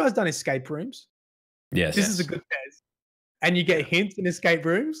 Have you guys done escape rooms? Yes. This is a good test. And you get hints in escape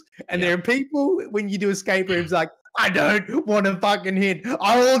rooms, and there are people when you do escape rooms like, I don't want a fucking hint.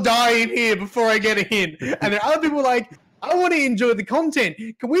 I will die in here before I get a hint. And there are other people like, I want to enjoy the content.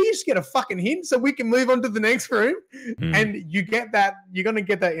 Can we just get a fucking hint so we can move on to the next room? And you get that. You're going to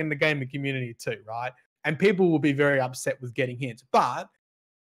get that in the gaming community too, right? And people will be very upset with getting hints. But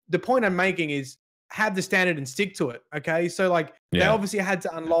the point I'm making is have the standard and stick to it. Okay. So like they obviously had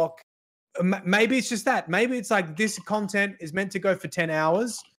to unlock. Maybe it's just that. Maybe it's like this content is meant to go for 10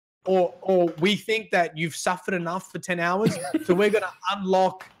 hours or we think that you've suffered enough for 10 hours. So we're going to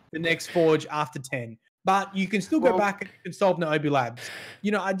unlock the next forge after 10. But you can still go back and you can solve Niobe Labs.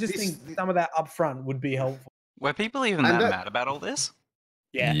 You know, I just think some of that upfront would be helpful. Were people even that mad about all this?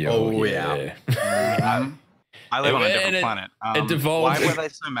 Yeah. Yeah. I live on a different planet. It devolved. Why were they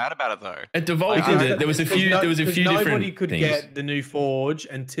so mad about it though? It devolved into there was a few different nobody could things. get the new forge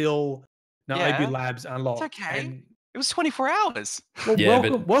until Niobe Labs unlocked. It's okay. It was 24 hours.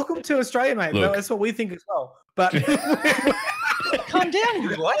 Well, welcome to Australia, mate. Look, that's what we think as well. But calm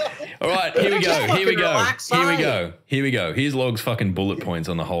down, what? All right, here we go. Here's Log's fucking bullet points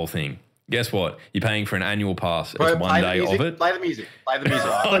on the whole thing. Guess what? You're paying for an annual pass. It's one day of it. Play the music.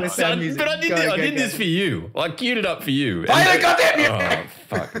 Oh, son, but I did this for you. I queued it up for you. Play the goddamn music. Oh,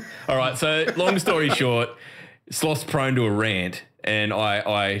 fuck. All right, so long story short, Sloth's prone to a rant. And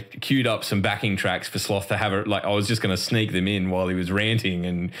I queued up some backing tracks for Sloth to have it. Like I was just going to sneak them in while he was ranting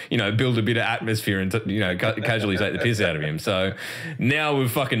and, you know, build a bit of atmosphere and, casually take the piss out of him. So now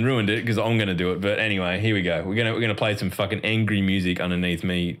we've fucking ruined it because I'm going to do it. But anyway, here we go. We're going to play some fucking angry music underneath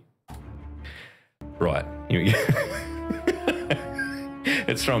me. Right. Here we go.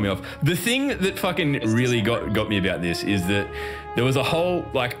 It's throwing me off. The thing that fucking really got me about this is that there was a whole,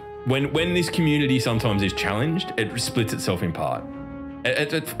 like, when this community sometimes is challenged, it splits itself in part.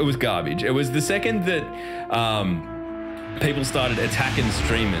 It was garbage. It was the second that people started attacking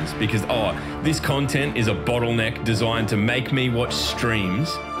streamers because, this content is a bottleneck designed to make me watch streams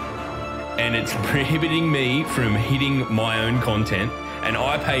and it's prohibiting me from hitting my own content. And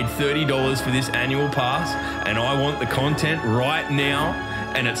I paid $30 for this annual pass and I want the content right now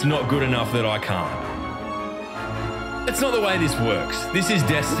and it's not good enough that I can't. That's not the way this works. This is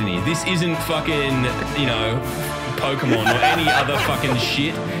Destiny. This isn't fucking, Pokemon or any other fucking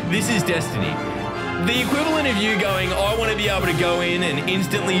shit. This is Destiny. The equivalent of you going, I want to be able to go in and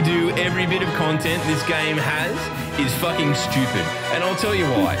instantly do every bit of content this game has is fucking stupid. And I'll tell you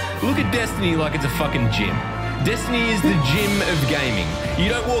why. Look at Destiny like it's a fucking gym. Destiny is the gym of gaming. You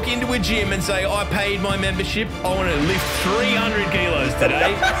don't walk into a gym and say, I paid my membership, I want to lift 300 kilos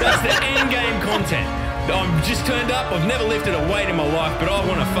today. That's the end game content. I'm just turned up, I've never lifted a weight in my life, but I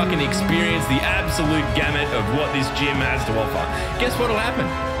want to fucking experience the absolute gamut of what this gym has to offer. Guess what'll happen?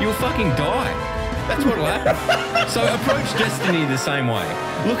 You'll fucking die. That's what'll happen. So approach Destiny the same way.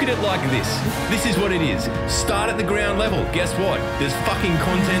 Look at it like this. This is what it is. Start at the ground level. Guess what? There's fucking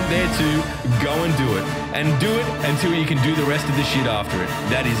content there too. Go and do it. And do it until you can do the rest of the shit after it.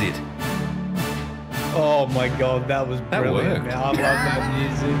 That is it. Oh my god, that was brilliant. That I love that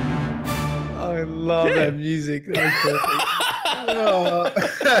music. I love that music. That was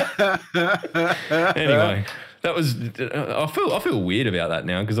perfect. Anyway, that was. I feel weird about that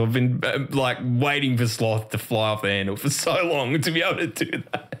now because I've been like waiting for Sloth to fly off the handle for so long to be able to do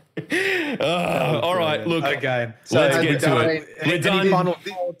that. All right, look. Okay, so let's get to it. We're done.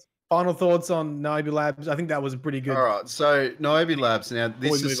 Final thoughts on Niobe Labs? I think that was pretty good. All right, so Niobe Labs. Now,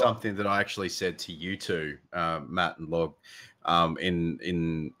 this is something that I actually said to you two, Matt and Log,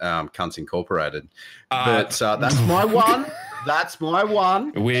 in Cunts Incorporated. But that's my one. That's my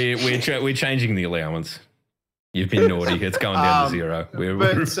one. We're changing the allowance. You've been naughty. It's going down to zero.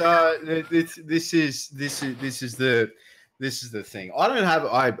 This is the thing. I don't have.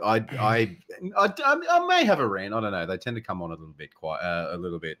 I may have a rant. I don't know. They tend to come on a little bit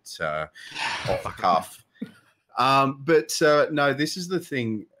off the cuff. But no, this is the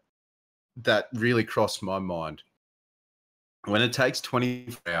thing that really crossed my mind. When it takes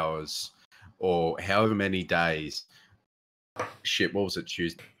 24 hours or however many days. Shit, what was it?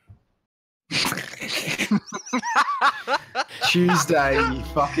 Tuesday. Tuesday, you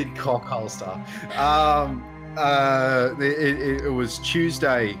fucking cockholster. It was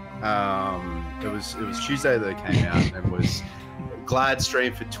Tuesday. It was Tuesday that it came out, and it was Glad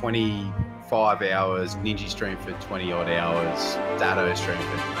stream for 25 hours, Ninja stream for 20 odd hours, Datto stream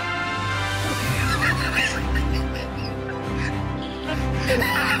for.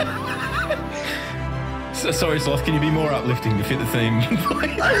 So, sorry, Sloth, can you be more uplifting to fit the theme?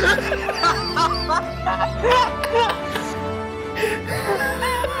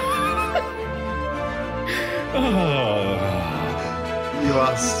 You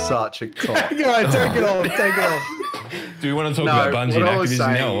are such a cock. Take it off. Do we want to talk about Bungie and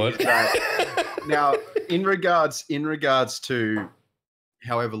Activision now? What? Now, in regards to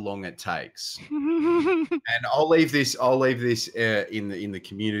however long it takes, and I'll leave this in the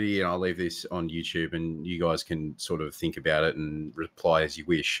community, and I'll leave this on YouTube, and you guys can sort of think about it and reply as you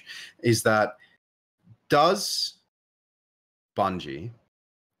wish. Is that does Bungie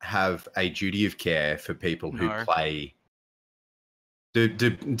have a duty of care for people who play?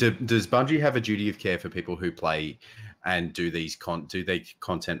 Does Bungie have a duty of care for people who play and do these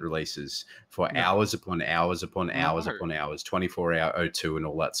content releases for hours upon hours upon hours upon hours, 24-hour O2 and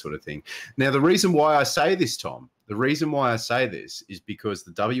all that sort of thing? Now, the reason why I say this, Tom, is because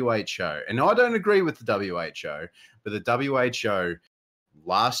the WHO, and I don't agree with the WHO, but the WHO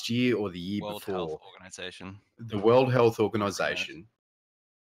last year or the year before, the World Health Organization,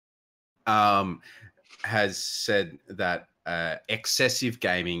 has said that excessive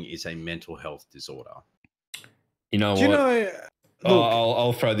gaming is a mental health disorder. You know what?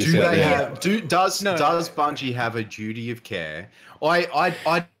 I'll throw this out there. Does Bungie have a duty of care? I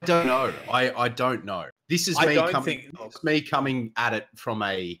don't know. I don't know. This is me coming at it from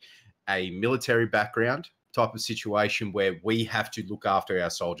a military background type of situation where we have to look after our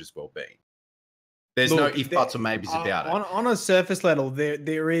soldiers' well-being. There's no if, buts, or maybes about it. On a surface level,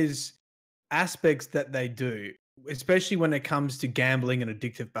 there is aspects that they do, especially when it comes to gambling and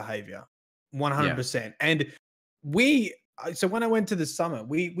addictive behavior. 100%. And so when I went to the summit,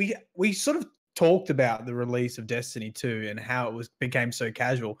 we sort of talked about the release of Destiny 2 and how it became so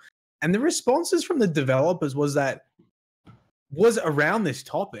casual. And the responses from the developers was around this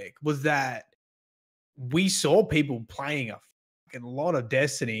topic, was that we saw people playing a fucking lot of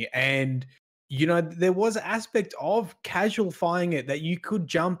Destiny, and there was an aspect of casualifying it that you could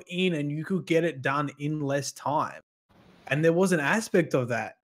jump in and you could get it done in less time. And there was an aspect of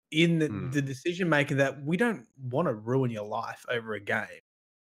that in the decision making that we don't want to ruin your life over a game.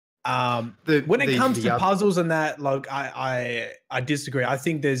 When it comes to puzzles and that, like I disagree. I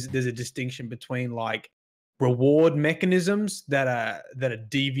think there's a distinction between like reward mechanisms that are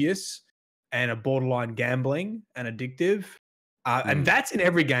devious and are borderline gambling and addictive. And that's in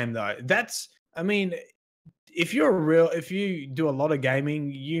every game though. If you do a lot of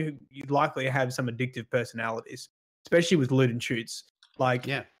gaming, you likely have some addictive personalities, especially with loot and shoots.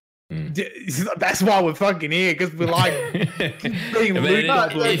 That's why we're fucking here, because we're like being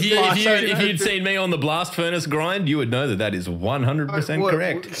if you'd seen me on the blast furnace grind, you would know that is 100%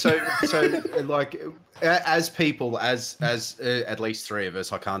 correct. So like as people, as at least three of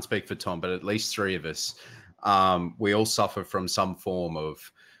us, I can't speak for Tom, but at least three of us, we all suffer from some form of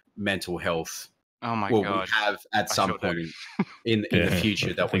mental health. Oh my God. We have at some point in the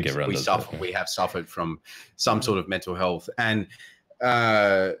future that we have suffered from some sort of mental health. And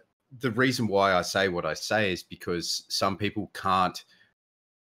the reason why I say what I say is because some people can't,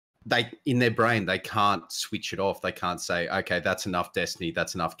 in their brain, they can't switch it off. They can't say, okay, that's enough Destiny,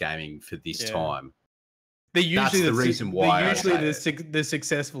 that's enough gaming for this time. They're usually the reason why. They're usually the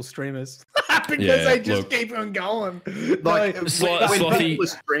successful streamers because they just keep on going. Like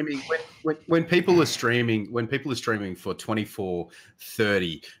when people are streaming for 24,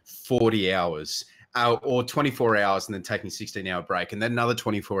 30, 40 hours, or 24 hours and then taking a 16-hour break, and then another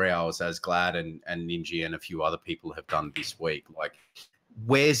 24 hours as Glad and Ninja and a few other people have done this week. Like,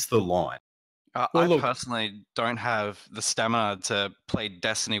 where's the line? I personally don't have the stamina to play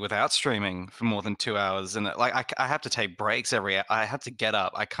Destiny without streaming for more than 2 hours. And like, I have to take breaks every hour. I have to get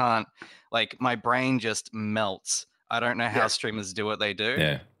up. I can't, like, my brain just melts. I don't know how streamers do what they do.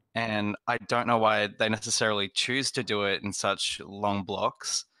 Yeah. And I don't know why they necessarily choose to do it in such long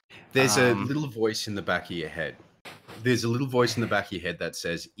blocks. There's a little voice in the back of your head. There's a little voice in the back of your head that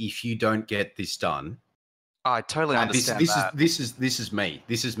says, if you don't get this done, I totally understand that. This is me.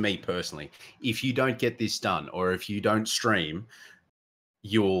 This is me personally. If you don't get this done, or if you don't stream,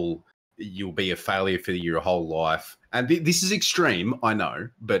 you'll be a failure for your whole life. And this is extreme, I know,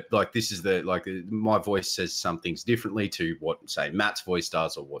 but like this is my voice says some things differently to what, say, Matt's voice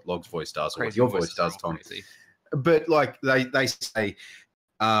does, or what Log's voice does, or what your voice does, Tom. Crazy. But like they say,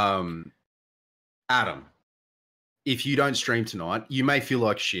 Adam, if you don't stream tonight, you may feel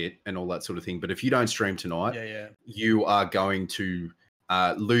like shit and all that sort of thing. But if you don't stream tonight, you are going to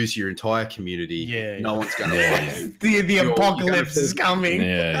lose your entire community. No one's going to the apocalypse is coming.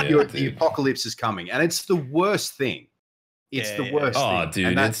 The apocalypse is coming, and it's the worst thing. It's the worst thing. Oh,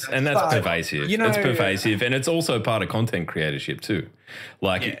 dude, that's pervasive. It's pervasive, and it's also part of content creatorship too.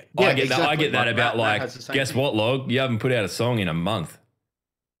 Like, I get that about guess what, Log? You haven't put out a song in a month.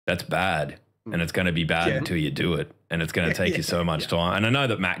 That's bad. And it's going to be bad until you do it. And it's going to take you so much time. And I know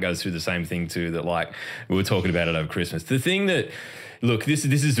that Matt goes through the same thing too, that like we were talking about it over Christmas. The thing that, look, this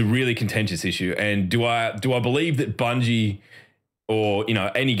is a really contentious issue. And do I believe that Bungie or, you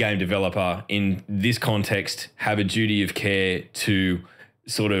know, any game developer in this context have a duty of care to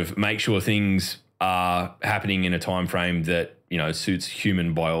sort of make sure things are happening in a time frame that, you know, suits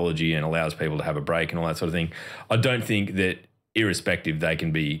human biology and allows people to have a break and all that sort of thing? I don't think that irrespective they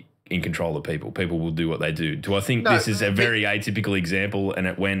can be in control of people. People will do what they do. Do I think this is a very atypical example and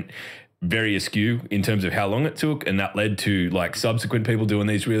it went very askew in terms of how long it took, and that led to like subsequent people doing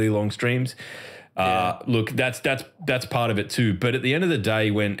these really long streams? Look, that's part of it too. But at the end of the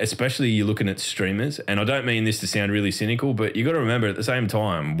day, when especially you're looking at streamers, and I don't mean this to sound really cynical, but you got to remember at the same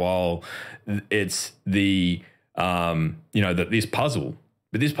time, while it's the that this puzzle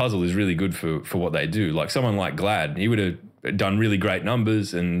is really good for what they do. Like someone like Glad, he would have done really great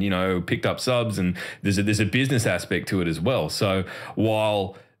numbers and, you know, picked up subs, and there's a business aspect to it as well. So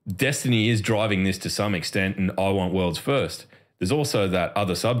while Destiny is driving this to some extent and I want worlds first, there's also that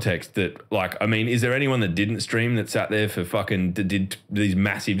other subtext that, like, I mean, is there anyone that didn't stream that sat there for did these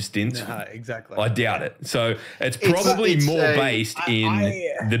massive stints? Exactly. I doubt it. So it's probably more based in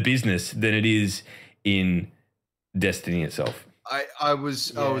the business than it is in Destiny itself. I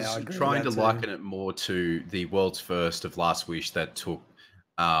was trying to liken it more to the world's first of Last Wish that took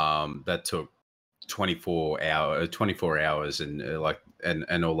 24 hours and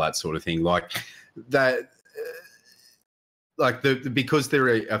and all that sort of thing, like that. Because there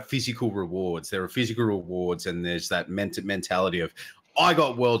are physical rewards. There are physical rewards, and there's that mentality of, I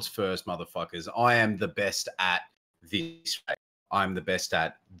got world's first, motherfuckers. I am the best at this. I'm the best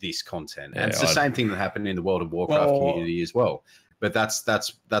at this content. And it's the same thing that happened in the World of Warcraft community as well. But that's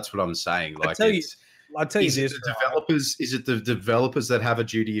what I'm saying. Like, I'll tell you is this. It the developers that have a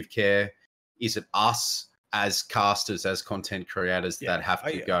duty of care? Is it us as casters, as content creators that have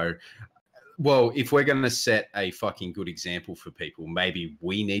to go, well, if we're going to set a fucking good example for people, maybe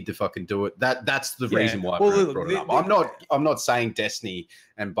we need to fucking do it. That's the reason why I brought it up. I'm not saying Destiny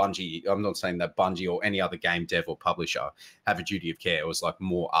and Bungie. I'm not saying that Bungie or any other game dev or publisher have a duty of care. It was like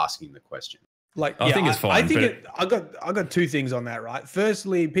more asking the question. Like, I think it's fine. I got two things on that, right?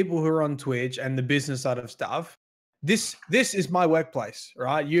 Firstly, people who are on Twitch and the business side of stuff. This is my workplace,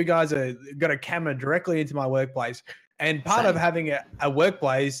 right? You guys got a camera directly into my workplace. And part of having a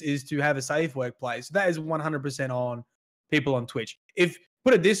workplace is to have a safe workplace. That is 100% on people on Twitch.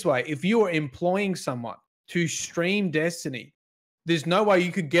 Put it this way, if you are employing someone to stream Destiny, there's no way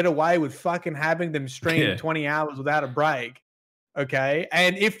you could get away with fucking having them stream 20 hours without a break. Okay.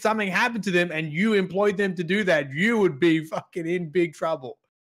 And if something happened to them and you employed them to do that, you would be fucking in big trouble.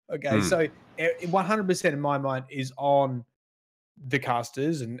 Okay. So 100% in my mind is on the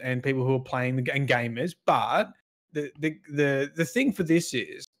casters and people who are playing and gamers. But the thing for this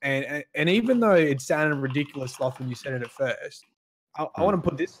is, and even though it sounded ridiculous, Sloth, when you said it at first, I want to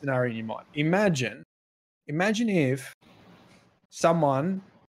put this scenario in your mind. Imagine if someone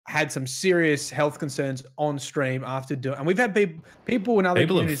had some serious health concerns on stream after doing, and we've had people in other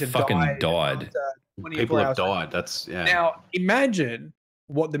communities have fucking died. People have died. That's Now imagine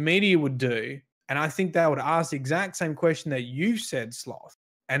what the media would do, and I think they would ask the exact same question that you said, Sloth,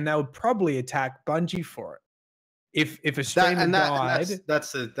 and they would probably attack Bungie for it. If a streamer died,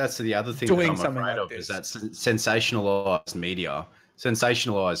 that's the other thing doing that I'm something afraid like of this. is that sensationalized media.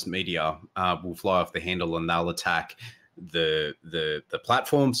 Sensationalized media will fly off the handle and they'll attack the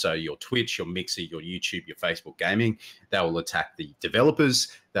platform. So your Twitch, your Mixer, your YouTube, your Facebook gaming. They will attack the developers.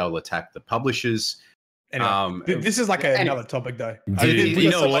 They'll attack the publishers. Anyway, this is like another topic, though. Dude, you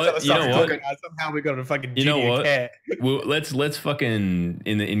know what? Somehow we got to fucking. You know what? Well, let's fucking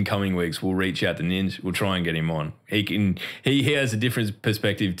in the incoming weeks we'll reach out to Ninja. We'll try and get him on. He has a different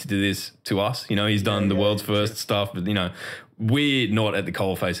perspective to this to us. You know, he's done the world's first stuff, but you know, we're not at the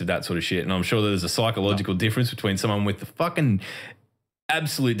coalface of that sort of shit. And I'm sure there's a psychological difference between someone with the fucking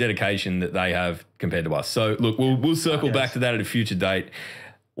absolute dedication that they have compared to us. So look, we'll circle back to that at a future date.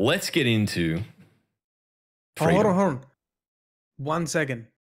 Let's get into. Hold on. 1 second.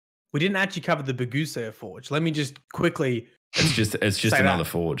 We didn't actually cover the Bergusia Forge. Let me just quickly. It's just another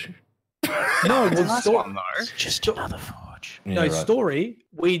forge. No, it's one though. It's just another forge. No story.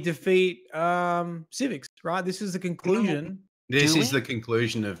 We defeat Civics. Right. This is the conclusion. This is the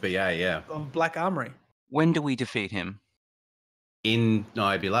conclusion of BA. Yeah. Of Black Armory. When do we defeat him? In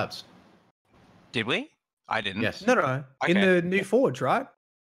Niobe Labs. Did we? I didn't. Yes. No. Okay. In the new Forge, right?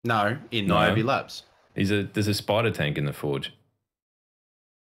 No, in Niobe Labs. There's a spider tank in the forge.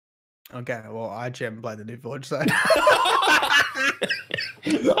 Okay, well, I actually haven't played the new Forge, so I've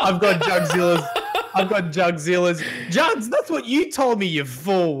got Jugzilla's. Jugs, that's what you told me, you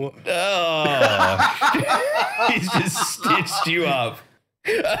fool. Oh, he's just stitched you up.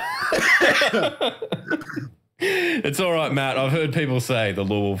 It's all right, Matt. I've heard people say the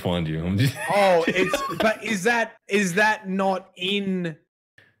law will find you. I'm just But is that not in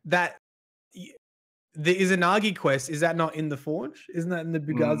that? The Izanagi quest, is that not in the Forge? Isn't that in the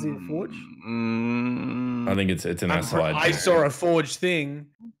Bergusia Forge? I think it's an aside. I saw a Forge thing.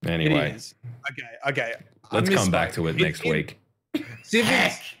 Anyway. It is. Okay. Let's come back to it next week.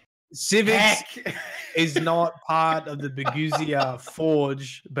 Civics is not part of the Bergusia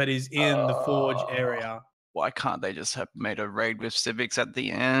Forge, but is in the Forge area. Why can't they just have made a raid with Civics at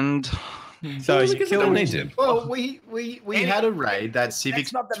the end? So you killed him. Well, we had a raid that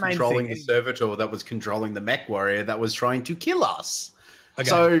Civics not the main controlling thing. the servitor that was controlling the mech warrior that was trying to kill us. Okay.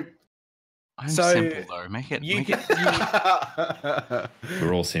 So I'm simple though. Make it.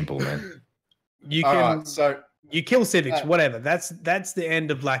 We're all simple, man. You can you kill Civics, whatever. That's the end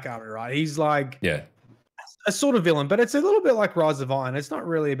of Black Armor, right? He's like a sort of villain, but it's a little bit like Rise of Iron. It's not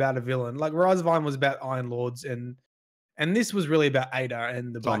really about a villain. Like Rise of Iron was about Iron Lords, and this was really about Ada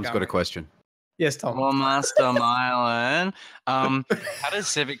and the Black Tom's Armor. got a question. Yes, Tom. Well, Master Mylan, how does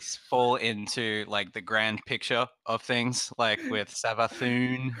Civics fall into like the grand picture of things, like with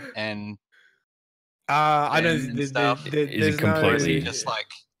Savathun and I know stuff? there's completely just like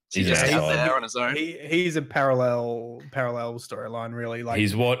He's just an out asshole. there on his own. He's a parallel storyline, really. Like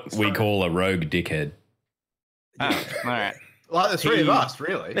He's what we call a rogue dickhead. Oh, all right. Like the three of us,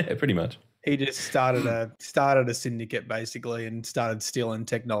 really. Yeah, pretty much. he just started a syndicate basically and started stealing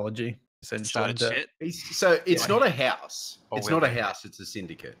technology. Essentially, Started shit. So it's not a house. Or It's will not a they? house. It's a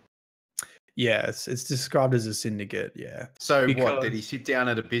syndicate. Yes, it's described as a syndicate. Yeah. So what? Because- Did he sit down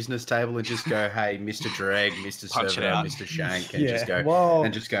at a business table and just go, "Hey, Mr. Drag, Mr. Punch it Server, out. Mr. Shank," and Yeah, just go, well-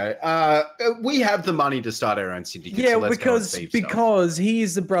 "We have the money to start our own syndicate." Yeah, so let's go and thieve stuff." because he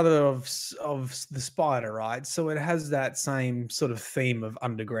is the brother of the Spider, right? So it has that same sort of theme of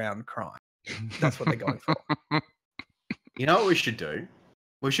underground crime. That's what they're going for. You know what we should do?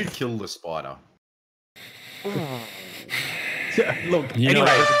 We should kill the spider. Look, You know anyway,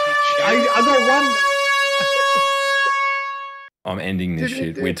 what? I got one. I'm ending this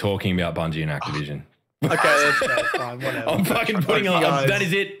shit. We're talking about Bungie and Activision. Okay, that's fine. Whatever. I'm fucking putting Fuck on. you guys. That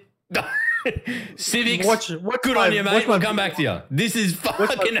is it. Civics, Watch good on you, mate. We'll come back to you. This is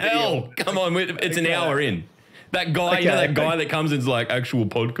fucking hell. Come on, it's an hour in. That guy, you know, that guy that comes and's like, actual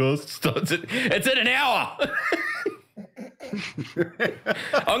podcast starts it's in an hour.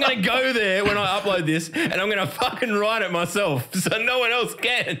 I'm going to go there when I upload this and I'm going to fucking write it myself so no one else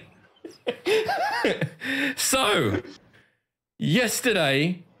can. So,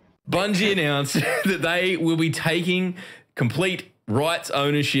 yesterday, Bungie announced that they will be taking complete rights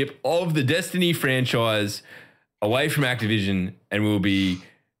ownership of the Destiny franchise away from Activision and will be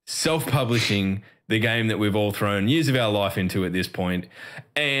self-publishing the game that we've all thrown years of our life into at this point,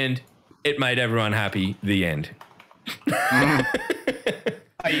 and it made everyone happy. The end.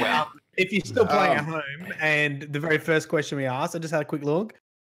 If you're still playing at home, and the very first question we asked, I just had a quick look.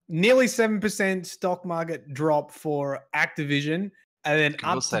 Nearly 7% stock market drop for Activision, and then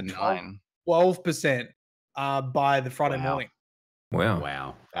up to 12% by the Friday morning.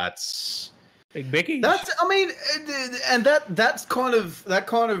 Wow, that's big Bicky. That's, I mean, and that kind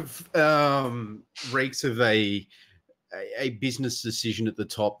of reeks of a business decision at the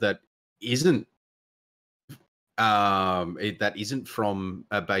top that isn't from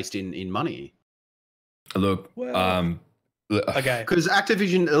based in money. Look, okay, because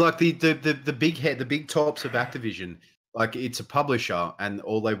Activision, like the big tops of Activision, like it's a publisher, and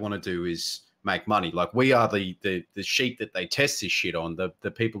all they want to do is make money. Like we are the sheep that they test this shit on.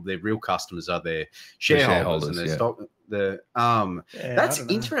 The people, their real customers are their shareholders and their stock. That's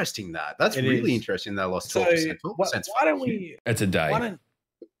interesting. That's really interesting. They lost 12%. Why don't we? It's a day.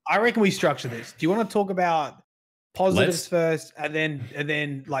 I reckon we structure this. Do you want to talk about positives first, and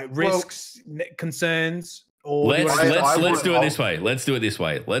then like risks, concerns? Or let's do it this way. Let's do it this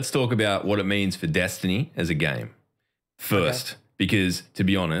way. Let's talk about what it means for Destiny as a game first, because to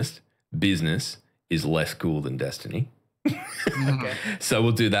be honest, business is less cool than Destiny. Okay. So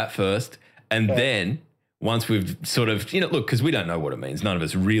we'll do that first. And then once we've sort of, look, because we don't know what it means. None of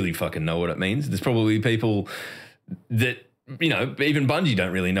us really fucking know what it means. There's probably people that, even Bungie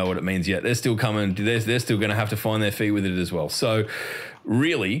don't really know what it means yet. They're still coming. They're still going to have to find their feet with it as well. So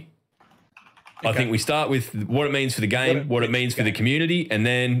really, I think we start with what it means for the game, what it means for the community, and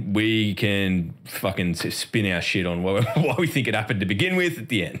then we can fucking spin our shit on why we think it happened to begin with at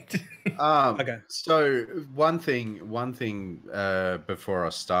the end. Okay. So one thing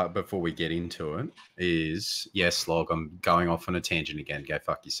before we get into it is, yes, Log, I'm going off on a tangent again. Go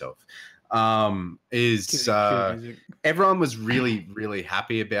fuck yourself. Everyone was really, really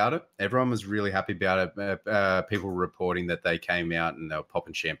happy about it. People reporting that they came out and they were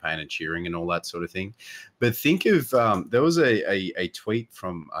popping champagne and cheering and all that sort of thing. But think of, there was a tweet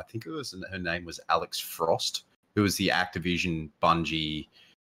from, I think her name was Alex Frost, who was the Activision Bungie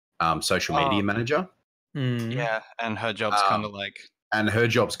social media manager. Yeah, and her job's kind of like... And her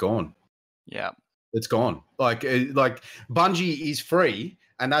job's gone. Yeah. It's gone. Like Bungie is free,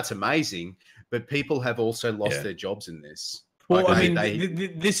 and that's amazing, but people have also lost their jobs in this. Well,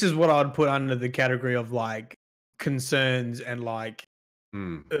 this is what I'd put under the category of like concerns and like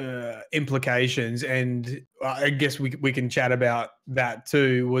implications, and I guess we can chat about that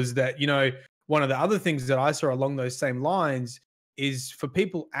too. Was that, one of the other things that I saw along those same lines is for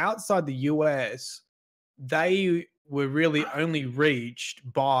people outside the US, they were really only reached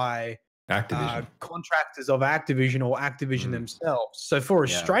by Activision. Contractors of Activision or Activision themselves. So for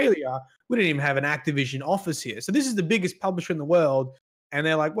Australia, we didn't even have an Activision office here. So this is the biggest publisher in the world. And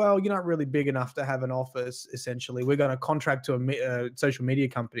they're like, well, you're not really big enough to have an office, essentially. We're going to contract to a social media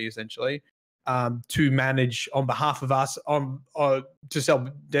company, essentially, to manage on behalf of us to sell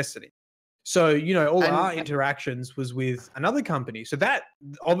Destiny. So, all our interactions was with another company. So that,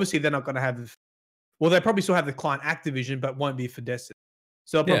 obviously, they're not going to have... Well, they probably still have the client Activision, but won't be for Destiny.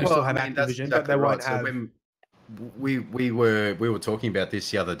 So they'll probably still have Activision, but they won't have... So we were talking about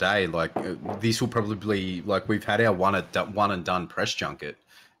this the other day. Like, this will probably, like, we've had our one and done press junket.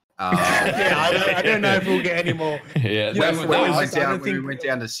 I don't know if we'll get any more. Yeah, we went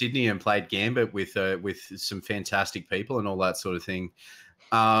down to Sydney and played Gambit with some fantastic people and all that sort of thing.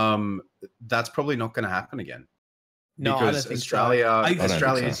 That's probably not going to happen again. No, because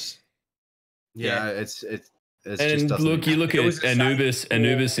Australia's. Yeah, it's and look, you look at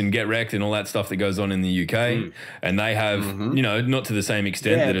Anubis and Get Wrecked and all that stuff that goes on in the UK, and they have, not to the same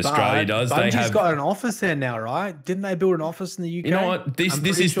extent that Australia does. Bungie's got an office there now, right? Didn't they build an office in the UK? You know what? This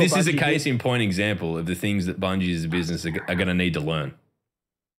is a case in point example of the things that Bungie as a business are going to need to learn.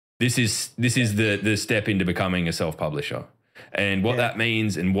 This is the step into becoming a self-publisher, and what that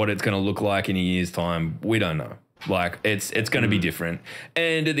means and what it's going to look like in a year's time, we don't know. Like it's going to be different.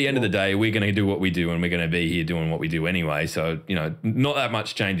 And at the end of the day, we're going to do what we do, and we're going to be here doing what we do anyway. So, not that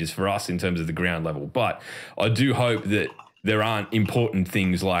much changes for us in terms of the ground level. But I do hope that there aren't important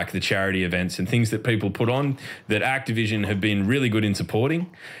things like the charity events and things that people put on that Activision have been really good in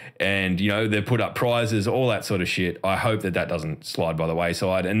supporting. And, they've put up prizes, all that sort of shit. I hope that doesn't slide by the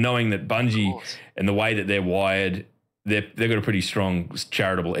wayside. And knowing that Bungie and the way that they're wired, they've got a pretty strong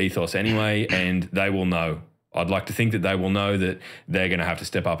charitable ethos anyway, and they will know. I'd like to think that they will know that they're going to have to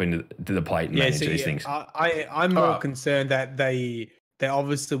step up into the plate and manage these things. I'm more concerned that they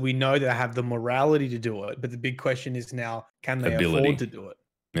obviously, we know they have the morality to do it, but the big question is now, can they afford to do it?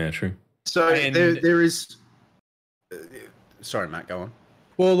 Yeah, true. So there is. Sorry, Matt, go on.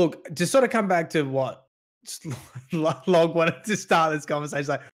 Well, look, to sort of come back to what Log wanted to start this conversation,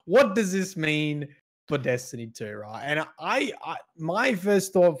 like, what does this mean for Destiny 2, right? And I my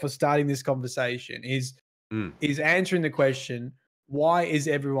first thought for starting this conversation is answering the question, why is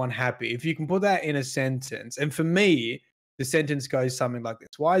everyone happy? If you can put that in a sentence, and for me, the sentence goes something like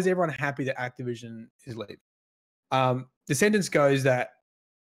this: why is everyone happy that Activision is leaving? The sentence goes that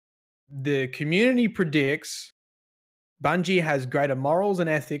the community predicts Bungie has greater morals and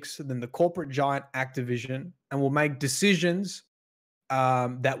ethics than the corporate giant Activision, and will make decisions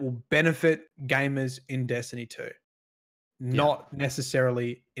that will benefit gamers in Destiny 2, not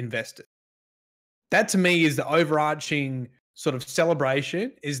necessarily investors. That to me is the overarching sort of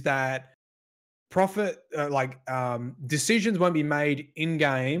celebration, is that decisions won't be made in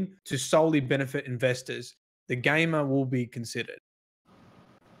game to solely benefit investors. The gamer will be considered.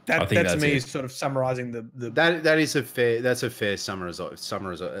 That to me is sort of summarizing the that is a fair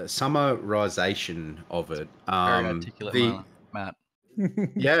summarization of it. Very articulate, Matt.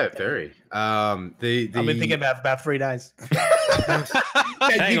 Yeah, very. I've been thinking about 3 days.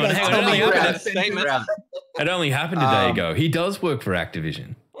 Hang on. It only happened a day ago. He does work for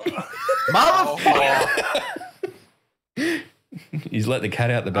Activision. Motherfucker! He's let the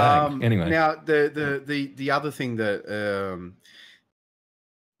cat out the bag. Anyway, now the other thing that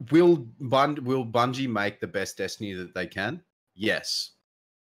will Bungie make the best Destiny that they can? Yes.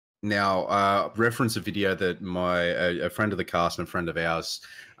 Now, reference a video that a friend of the cast and a friend of ours,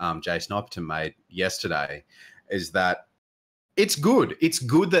 Jay Sniperton, made yesterday, is that it's good. It's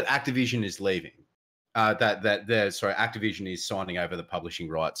good that Activision is leaving. Activision is signing over the publishing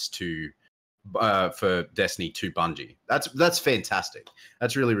rights for Destiny to Bungie. That's fantastic.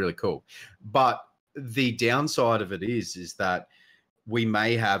 That's really, really cool. But the downside of it is that we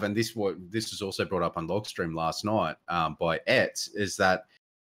may have, and this was also brought up on Logstream last night by Etz, is that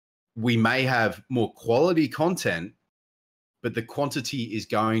we may have more quality content, but the quantity is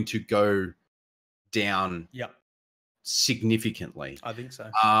going to go down significantly. I think so.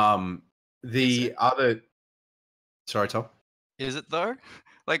 Sorry, Tom. Is it though?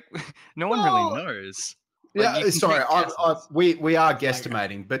 Like, no one really knows. Yeah, sorry. We are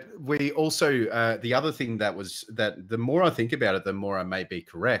guesstimating, but we also the other thing that the more I think about it, the more I may be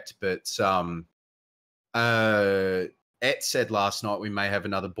correct. But Ed said last night we may have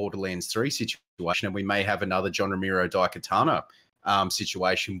another Borderlands 3 situation, and we may have another John Romero Daikatana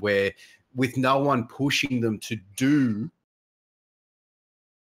situation where, with no one pushing them to do,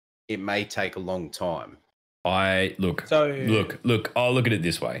 it may take a long time. I'll look at it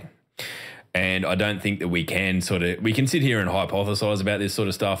this way. And I don't think that we can sit here and hypothesize about this sort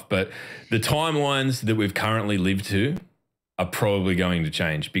of stuff, but the timelines that we've currently lived to are probably going to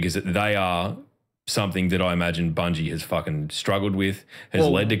change, because they are something that I imagine Bungie has fucking struggled with, has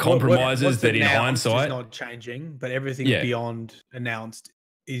led to compromises that in hindsight... is not changing, but everything beyond announced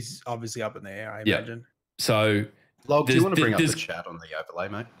is obviously up in the air, I imagine. So... Log, do you want to bring up the chat on the overlay,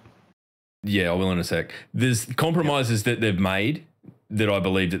 mate? Yeah, I will in a sec. There's compromises that they've made that I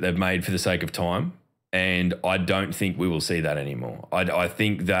believe that they've made for the sake of time, and I don't think we will see that anymore. I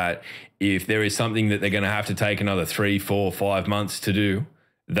think that if there is something that they're going to have to take another 3, 4, 5 months to do,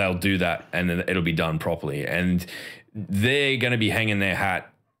 they'll do that, and then it'll be done properly. And they're going to be hanging their hat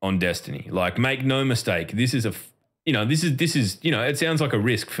on Destiny. Like, make no mistake, this is it sounds like a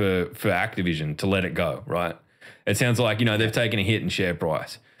risk for Activision to let it go, right? It sounds like, they've taken a hit in share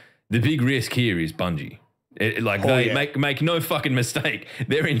price. The big risk here is Bungie. Make no fucking mistake.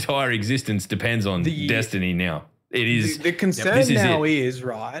 Their entire existence depends on Destiny now. It is the concern now is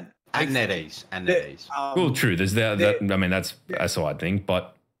right. And NetEase. Well, true. There's that. I mean, that's a side thing,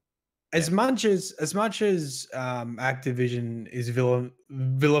 but as much as Activision is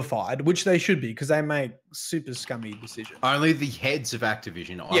vilified, which they should be, because they make super scummy decisions. Only the heads of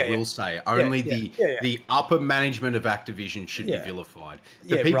Activision, I will say, only the upper management of Activision should be vilified.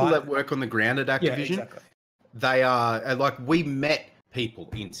 The people that work on the ground at Activision, they are like we met people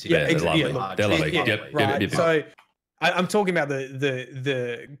in Sydney. Yeah, they're lovely. look, They're lovely. yeah, right. So I'm talking about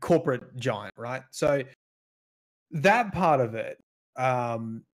the corporate giant, right? So that part of it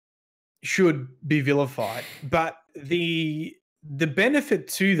should be vilified, but the benefit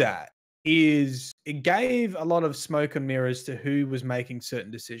to that is it gave a lot of smoke and mirrors to who was making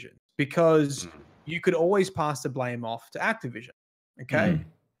certain decisions, because you could always pass the blame off to Activision. Okay.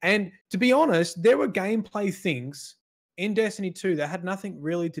 And to be honest, there were gameplay things in Destiny 2 that had nothing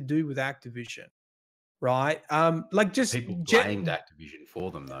really to do with Activision, right? Like just people blamed Activision for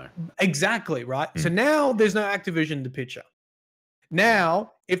them, though. Exactly, right? So now there's no Activision in the picture.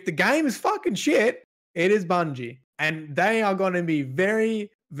 Now, if the game is fucking shit, it is Bungie, and they are going to be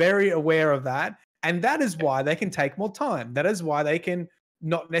very, very aware of that. And that is why they can take more time. That is why they can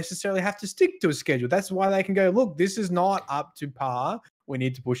not necessarily have to stick to a schedule. That's why they can go, look, this is not up to par. We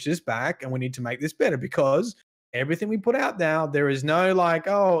need to push this back and we need to make this better, because everything we put out now, there is no like,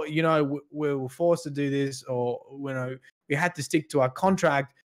 oh, you know, we were forced to do this, or, you know, we had to stick to our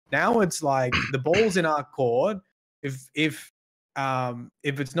contract. Now it's like the ball's in our court. If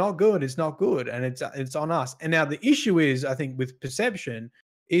it's not good, it's not good, and it's on us. And now the issue is, I think, with perception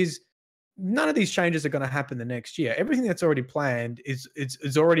is none of these changes are going to happen the next year. Everything that's already planned is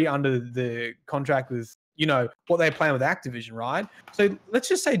already under the contract with, you know, what they plan with Activision, right? So let's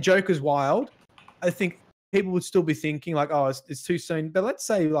just say Joker's Wild. I think people would still be thinking like, oh, it's too soon. But let's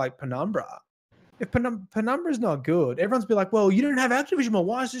say like Penumbra. If Penumbra's not good, everyone's be like, well, you don't have Activision more.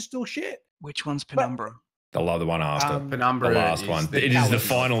 Why is this still shit? Which one's Penumbra? I love the one after. Penumbra, the last one. It is the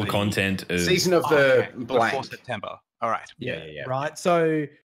final content of season of the blank. Before September. All right. Yeah. Right. So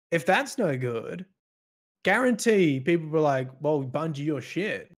if that's no good, guarantee people were like, well, Bungie, you're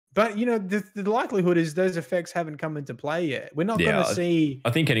shit. But, you know, the likelihood is those effects haven't come into play yet. We're not going to see. I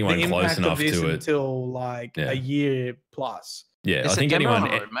think anyone the close enough of this to it until like a year plus. Yeah, is I think anyone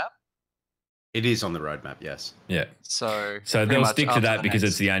anyone. on the roadmap? It is on the roadmap. Yes. Yeah. So they'll stick to that because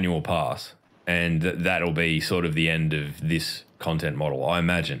it's the annual pass, and that'll be sort of the end of this content model, I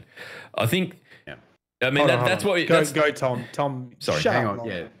imagine. I think. Yeah. I mean, that's what. Go, Tom. Tom. Sorry. Hang on.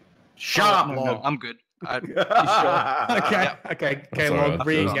 Yeah. Shut up, Log. No, I'm good. Sure? Okay, Log,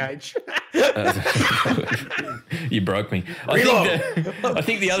 re-engage. You broke me. I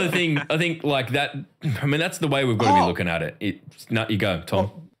think the other thing, like that, I mean, that's the way we've got to be looking at it. You go,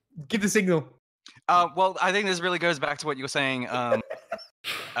 Tom. Give the signal. Well, I think this really goes back to what you were saying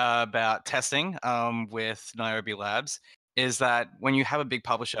about testing with Niobe Labs, is that when you have a big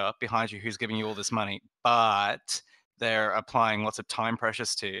publisher behind you who's giving you all this money, but they're applying lots of time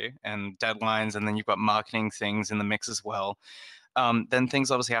pressures to you and deadlines, and then you've got marketing things in the mix as well, then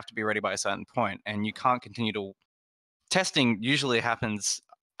things obviously have to be ready by a certain point, and you can't continue to. Testing usually happens,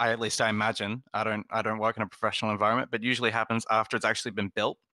 at least I imagine. I don't work in a professional environment, but usually happens after it's actually been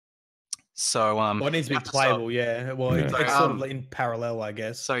built. So well, it needs to be playable, yeah. Well, it's sort of in parallel, I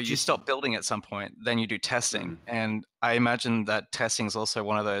guess. So you stop building at some point, then you do testing, and I imagine that testing is also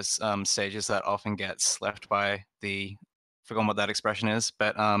one of those stages that often gets left by the. Forgotten what that expression is,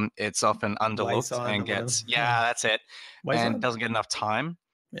 but it's often underlooked and gets that's it, and doesn't get enough time,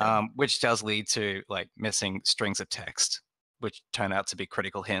 which does lead to like missing strings of text, which turn out to be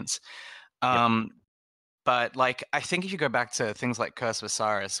critical hints. But like, I think if you go back to things like Curse of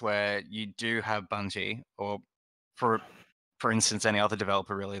Osiris, where you do have Bungie, or for instance, any other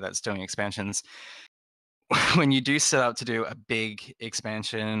developer really that's doing expansions, when you do set up to do a big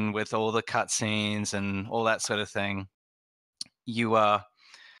expansion with all the cutscenes and all that sort of thing, you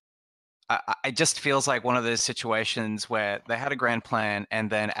it just feels like one of those situations where they had a grand plan,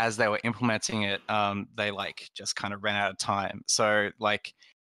 and then as they were implementing it, they like just kind of ran out of time. So like,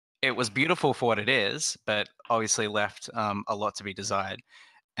 it was beautiful for what it is, but obviously left a lot to be desired.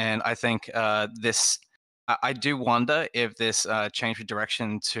 And I think this, I do wonder if this change of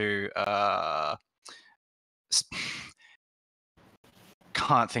direction to,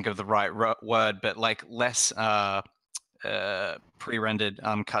 can't think of the right word, but like less pre-rendered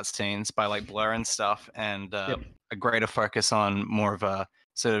cutscenes by like Blur and stuff, and a greater focus on more of a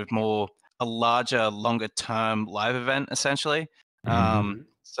sort of a larger, longer term live event, essentially.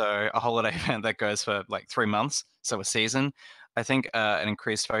 So a holiday event that goes for like 3 months, so a season. I think an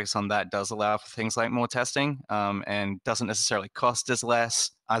increased focus on that does allow for things like more testing, and doesn't necessarily cost as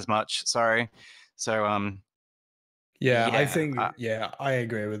much. Sorry. So I think I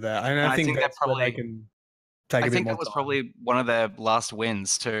agree with that, and I think that's probably where they can take I a bit think more that was time. probably one of their last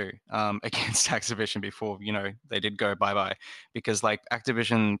wins too, against Activision before, they did go bye-bye. Because like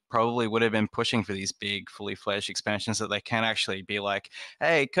Activision probably would have been pushing for these big, fully fledged expansions that they can actually be like,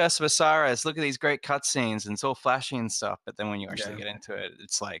 hey, Curse of Osiris, look at these great cutscenes and it's all flashy and stuff. But then when you actually get into it,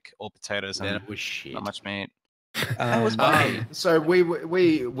 it's like all potatoes Then and it was shit. not much meat. Um, So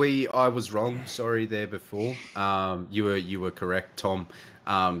I was wrong. Sorry there before. You were correct, Tom.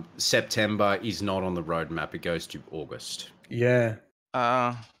 September is not on the roadmap. It goes to August. yeah,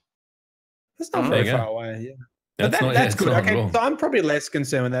 Uh, that's not There very you go. far away. Yeah, That's but not- that's it's good. not Okay, wrong. so I'm probably less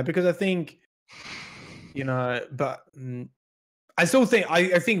concerned with that because I think, but I still think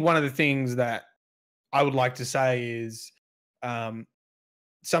I think one of the things that I would like to say is,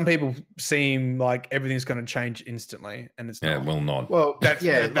 some people seem like everything's going to change instantly, and it's Yeah, not. it will not. Well, That's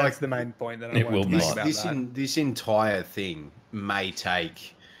yeah, that's the main point that I It wanted will to make not. about that. this entire thing may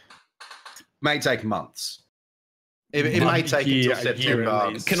take months. It may take until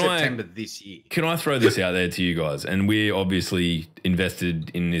September. September this year. Can I throw this out there to you guys? And we're obviously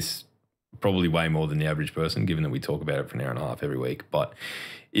invested in this probably way more than the average person, given that we talk about it for an hour and a half every week. But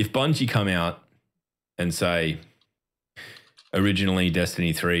if Bungie come out and say, originally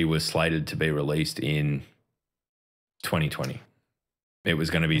Destiny 3 was slated to be released in 2020. It was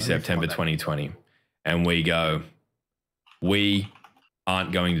going to be September 2020. And we go, we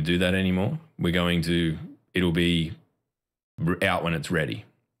aren't going to do that anymore. It'll be out when it's ready.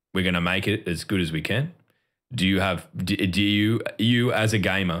 We're going to make it as good as we can. Do you as a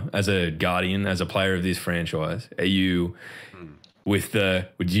gamer, as a guardian, as a player of this franchise, are you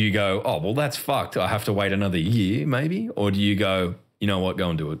do you go, oh, well, that's fucked, I have to wait another year maybe? Or do you go, you know what, go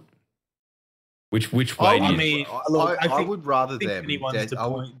and do it? Which way do you... I mean, look, I would rather think them.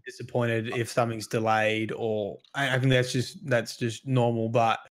 anyone's disappointed if something's delayed, or I think that's just normal.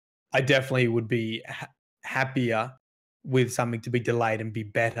 But I definitely would be happier with something to be delayed and be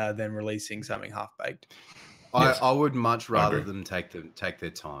better than releasing something half baked. I would much rather them take their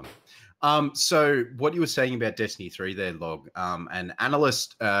time. So what you were saying about Destiny 3 there, Log, an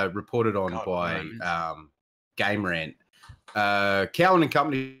analyst reported on by Game Rant, Cowan and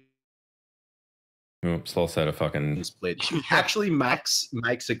Company Sloth had a fucking split. Actually, Max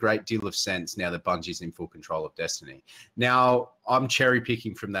makes a great deal of sense now that Bungie's in full control of Destiny. Now, I'm cherry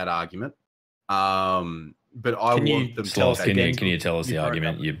picking from that argument, but I want them Sloth, to. Can you tell us the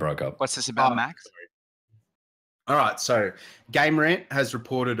argument? You broke up. What's this about, Max? All right, so Game Rant has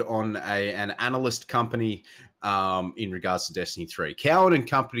reported on an analyst company in regards to Destiny 3. Cowan and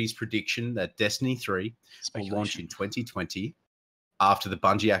Company's prediction that Destiny 3 will launch in 2020 after the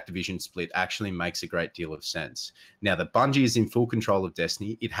Bungie Activision split actually makes a great deal of sense. Now that Bungie is in full control of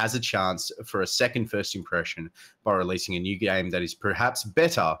Destiny, it has a chance for a second first impression by releasing a new game that is perhaps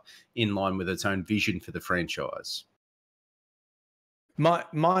better in line with its own vision for the franchise.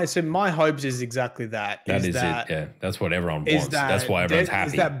 My hopes is exactly that. That is it. Yeah, that's what everyone wants. That's why everyone's happy.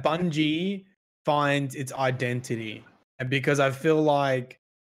 Is that Bungie finds its identity, and because I feel like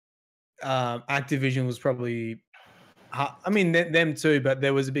Activision was probably, I mean them too, but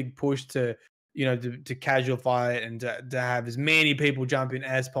there was a big push to casualify it and to have as many people jump in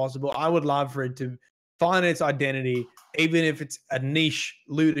as possible. I would love for it to find its identity, even if it's a niche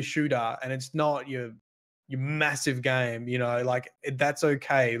looter shooter and it's not your massive game, that's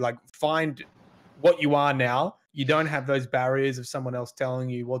okay. Like, find what you are now. You don't have those barriers of someone else telling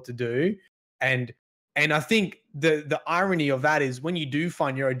you what to do. And I think the irony of that is when you do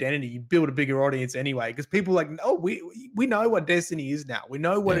find your identity, you build a bigger audience anyway, because people are like, oh, we know what Destiny is now. We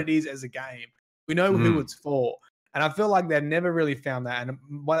know what it is as a game. We know who it's for. And I feel like they've never really found that. And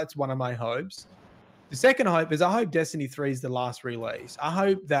that's one of my hopes. The second hope is I hope Destiny 3 is the last release. I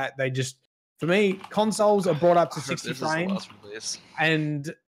hope that they just, for me, consoles are brought up to 60 frames.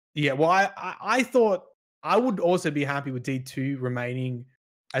 And yeah, well, I thought I would also be happy with D2 remaining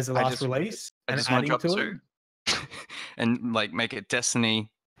as the last release. I just want to drop 2 and like make it Destiny.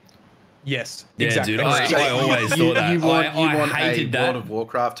 Yes, yeah, exactly. Dude, I always thought that. You want hated a that. World of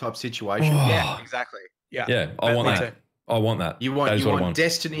Warcraft type situation. Yeah, exactly. Yeah, I want that. I want that. You want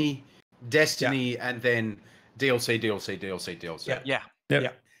Destiny, and then DLC.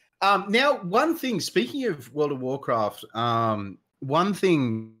 Yeah. Now, one thing, speaking of World of Warcraft, one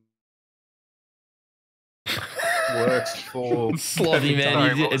thing works for Slothy,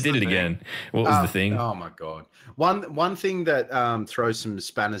 man. You did it again. What was the thing? Oh my god. One thing that throws some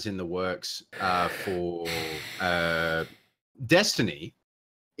spanners in the works for Destiny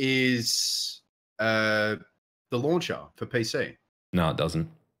is the launcher for PC. No, it doesn't.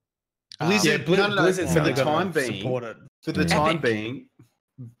 Blizzard, Blizzard for the time being,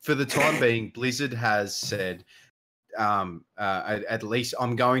 for the time being, Blizzard has said, at least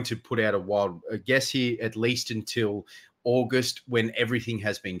I'm going to put out a wild guess here, at least until August, when everything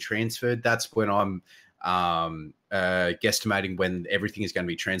has been transferred. That's when I'm guesstimating when everything is going to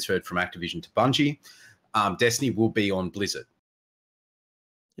be transferred from Activision to Bungie. Destiny will be on Blizzard.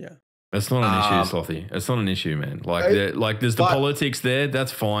 Yeah. That's not an issue, Slothy. It's not an issue, man. Like there's the politics there.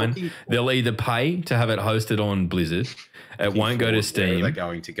 That's fine. They'll either pay to have it hosted on Blizzard. It won't go to Steam. Where are they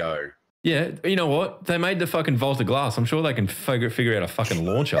going to go? Yeah, you know what? They made the fucking Vault of Glass. I'm sure they can figure out a fucking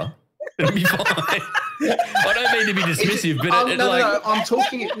launcher. It'll be fine. I don't mean to be dismissive, but I'm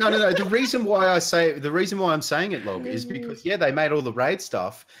talking. No. The reason why I'm saying it, Log, is because they made all the raid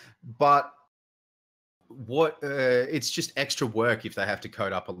stuff, but it's just extra work if they have to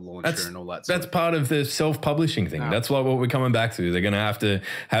code up a launcher and all that. That's part of the self-publishing thing. That's like what we're coming back to. They're going to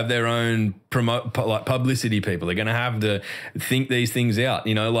have their own publicity people. They're going to have to think these things out.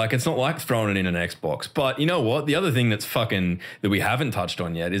 You know, like it's not like throwing it in an Xbox. But you know what? The other thing that we haven't touched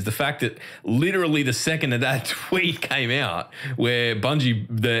on yet is the fact that literally the second that tweet came out, where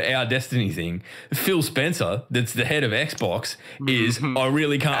Bungie, our Destiny thing, Phil Spencer, that's the head of Xbox, is I'm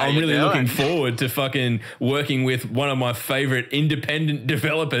really looking forward to fucking working with one of my favorite independent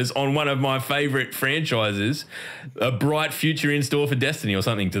developers on one of my favorite franchises, a bright future in store for Destiny or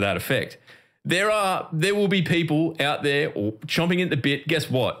something to that effect. There will be people out there chomping at the bit. Guess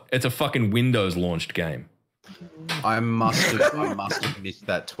what? It's a fucking Windows launched game. I must have missed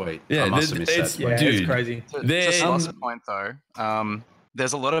that tweet. Yeah, I must have missed that tweet. Dude, it's crazy. Just last point though.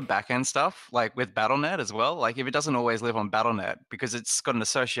 There's a lot of back-end stuff, like with Battle.net as well. Like if it doesn't always live on Battle.net, because it's got an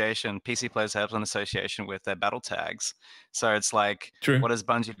association, PC players have an association with their battle tags. So it's like, What does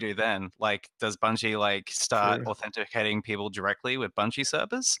Bungie do then? Like, does Bungie start authenticating people directly with Bungie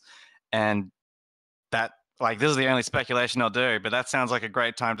servers? And that, this is the only speculation I'll do, but that sounds like a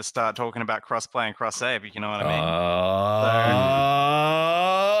great time to start talking about cross-play and cross-save, you know what I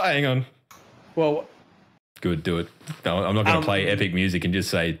mean? Hang on. Well... Good, do it. No, I'm not going to play epic music and just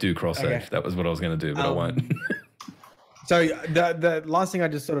say do cross save. Okay. That was what I was going to do, but I won't. So the last thing I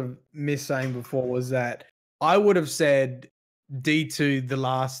just sort of missed saying before was that I would have said D2 the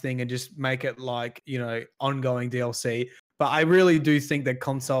last thing and just make it ongoing DLC. But I really do think that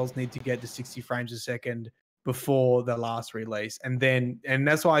consoles need to get to 60 frames a second before the last release, and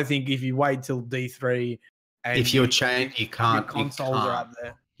that's why I think if you wait till D3, and if you're chained, you can't. Consoles are up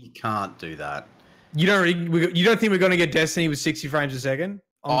there. You can't do that. You don't think we're going to get Destiny with 60 frames a second?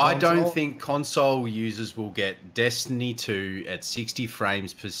 I don't think console users will get Destiny 2 at 60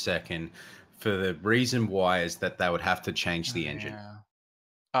 frames per second, for the reason why is that they would have to change the engine.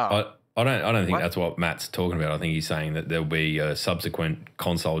 I don't think that's what Matt's talking about. I think he's saying that there'll be a subsequent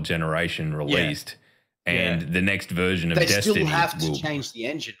console generation released, and the next version of Destiny. They still have to change the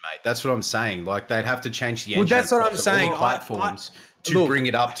engine, mate. That's what I'm saying. Like they'd have to change the engine. Well, that's what I'm saying. Platforms. To bring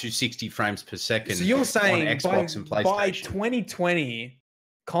it up to 60 frames per second. So you're saying on Xbox and PlayStation. By 2020,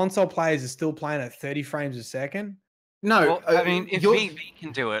 console players are still playing at 30 frames a second? No, I mean, if VV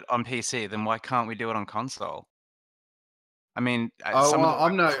can do it on PC, then why can't we do it on console? I mean,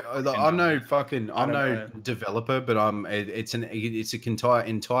 I'm no developer, but it's an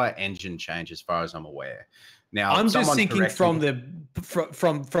entire engine change as far as I'm aware. Now, I'm just thinking from a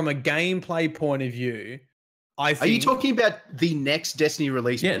gameplay point of view. Are you talking about the next Destiny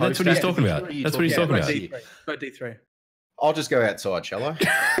release? Yeah, that's what he's talking about. That's what he's talking about. Go D3. I'll just go outside, shall I?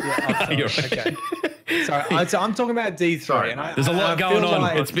 You're right. Okay. Sorry, so I'm talking about D3. Sorry, there's a lot going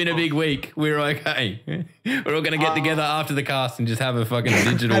on. It's been a big week. We're okay. We're all going to get together after the cast and just have a fucking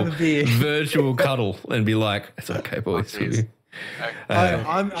digital virtual cuddle and be like, it's okay, boys.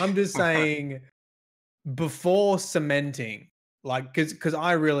 I'm just saying, before cementing, because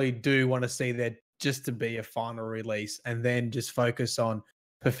I really do want to see that just to be a final release and then just focus on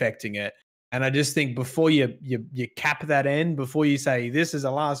perfecting it. And I just think before you cap that end, before you say this is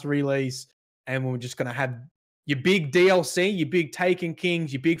a last release and we're just going to have your big DLC, your big Taken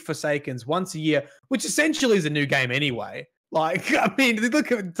Kings, your big Forsakens once a year, which essentially is a new game anyway. I mean,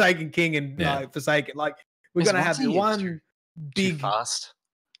 look at Taken King and Forsaken. We're going to have the one big... Too fast?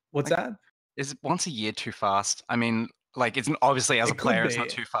 What's that? Is once a year too fast? I mean... it's obviously as a player, it's not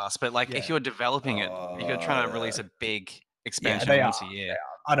too fast, but if you're developing it, if you're trying to release a big expansion once a year.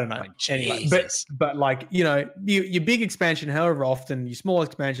 I don't know. Anyway, but your big expansion, however often, your small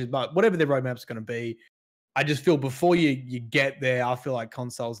expansions, but whatever their roadmap's going to be, I just feel before you get there, I feel like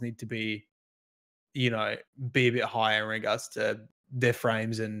consoles need to be, be a bit higher in regards to their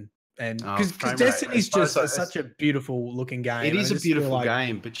frames and And Oh, because frame rate. Destiny's I suppose just such a beautiful looking game. It is I a just feel beautiful like-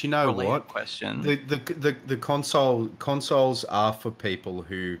 game, but you know Related what? question. The consoles are for people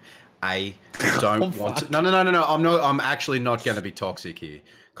who don't want to. No. I'm actually not going to be toxic here.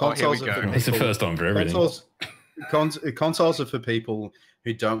 Consoles are for It's the people- first time for everything. Consoles are for people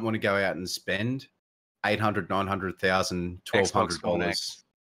who don't want to go out and spend $800, $900,000, Xbox One $1,200. X.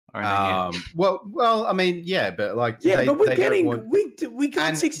 Or anything, Well, I mean, yeah, but like, but we're they getting don't want, we got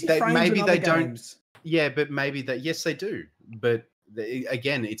and 60 they- frames. maybe in they other don't- games. yeah, but maybe that, yes, they do, but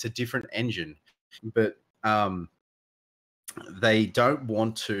again, it's a different engine, but they don't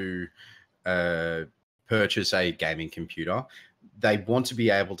want to purchase a gaming computer. They want to be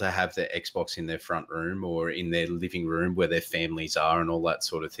able to have their Xbox in their front room or in their living room where their families are and all that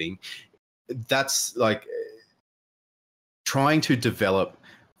sort of thing. That's like trying to develop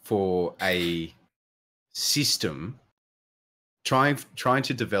for a system, trying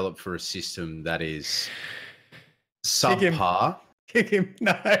to develop for a system that is subpar. Kick him.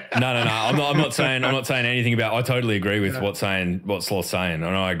 No. No. I'm not saying anything about. I totally agree with what Sloth's saying, and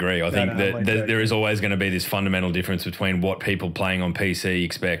I agree. I think that there is always going to be this fundamental difference between what people playing on PC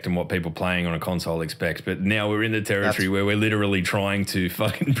expect and what people playing on a console expect. But now we're in the territory where we're literally trying to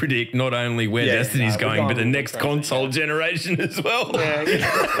fucking predict not only where Destiny's going, but the next console generation as well.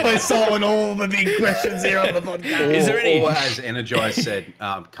 We're solving all the big questions here on the podcast. Is there any? Or as Energize said,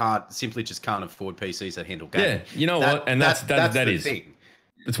 can't afford PCs that handle gaming. Yeah, you know what? And that is. Thing.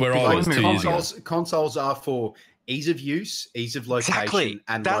 It's where I was 2 years ago. Consoles are for ease of use, ease of location,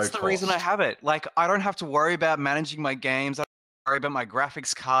 and that's low the cost. reason I have it. Like, I don't have to worry about managing my games. I don't worry about my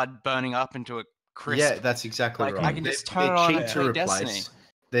graphics card burning up into a crisp. Yeah, that's exactly right. I can just turn it on and play Destiny.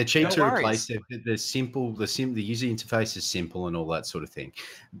 They're cheap to replace. Worries. They're simple. The user interface is simple and all that sort of thing.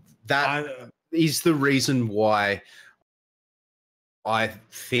 That is the reason why I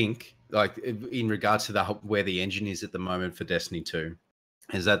think, like, in regards to where the engine is at the moment for Destiny 2,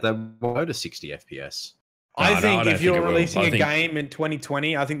 is that they won't go to 60 FPS. I think if you're releasing a game in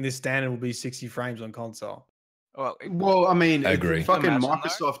 2020, I think the standard will be 60 frames on console. Well, I mean, I agree. Fucking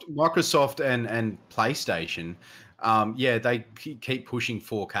Microsoft and PlayStation, they keep pushing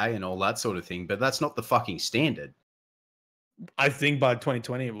 4K and all that sort of thing, but that's not the fucking standard. I think by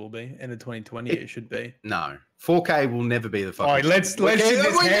 2020 it will be. End of 2020 it should be. No, 4K will never be the fucking. All right, let's do this.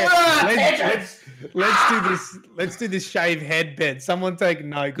 Let's do this shave head bet. Someone take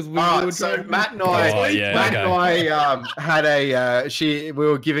note because we were so Matt and I had a we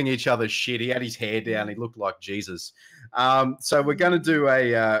were giving each other shit. He had his hair down. He looked like Jesus. So we're gonna do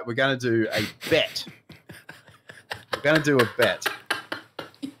a bet. We're gonna do a bet.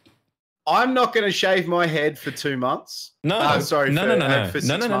 I'm not going to shave my head for 2 months. No. For 6 months.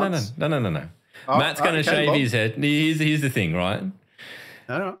 No. Matt's going to shave his head. Here's the thing, right?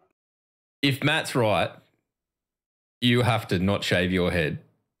 No. If Matt's right, you have to not shave your head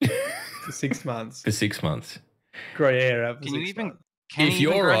for 6 months. For 6 months. Grey hair up. If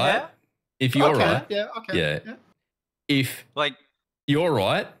you're right, if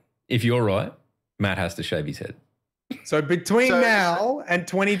you're right, Matt has to shave his head. So between now and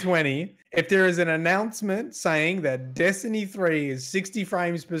 2020, if there is an announcement saying that Destiny 3 is 60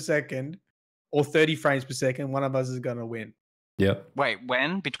 frames per second or 30 frames per second, one of us is going to win. Yep. Wait,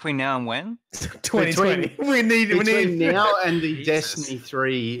 when? Between now and when? 2020. We need now and the Destiny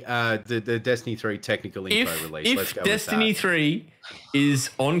 3, the Destiny 3 technical info release. Let's go Destiny with that. 3 is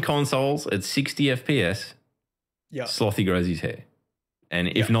on consoles at 60 FPS, yeah, Slothy grows his hair, and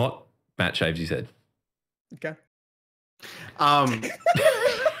if not, Matt shaves his head. Okay.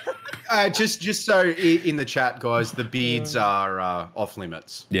 Just so in the chat, guys, the beards are off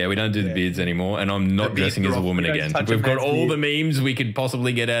limits. Yeah, we don't do the beards anymore, and I'm not dressing as a woman again. We've got all the memes we could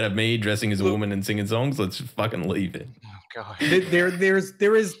possibly get out of me dressing as a woman and singing songs. Let's fucking leave it. Oh God.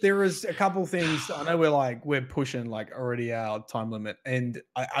 There is a couple things. I know we're pushing like already our time limit, and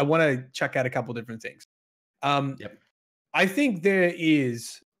I want to check out a couple different things. I think there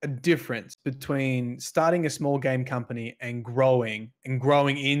is a difference between starting a small game company and growing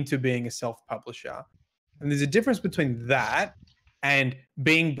into being a self-publisher. And there's a difference between that and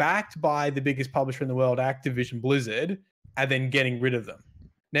being backed by the biggest publisher in the world, Activision Blizzard, and then getting rid of them.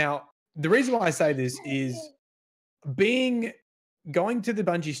 Now, the reason why I say this is going to the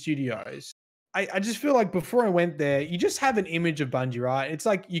Bungie studios, I just feel like before I went there, you just have an image of Bungie, right? It's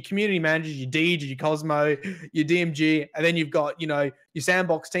like your community managers, your Deej, your Cosmo, your DMG, and then you've got, your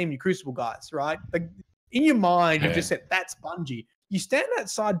sandbox team, your Crucible guys, right? Like in your mind, you've just said, that's Bungie. You stand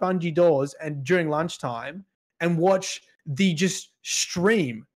outside Bungie doors and during lunchtime and watch the just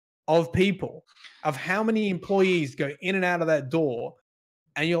stream of people, of how many employees go in and out of that door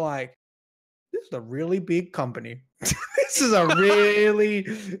and you're like, this is a really big company. This is a really,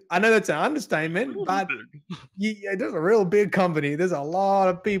 I know that's an understatement, but yeah, there's a real big company. There's a lot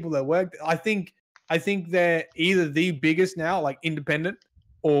of people that work. I think they're either the biggest now, like independent,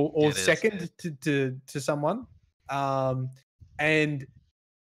 or second to someone. And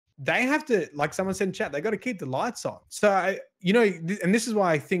they have to, like someone said in chat, they got to keep the lights on. So and this is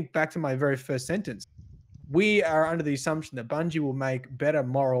why I think back to my very first sentence. We are under the assumption that Bungie will make better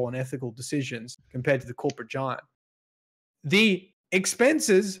moral and ethical decisions compared to the corporate giant. The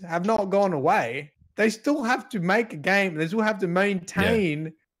expenses have not gone away. They still have to make a game. They still have to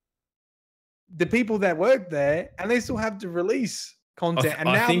maintain the people that work there, and they still have to release content.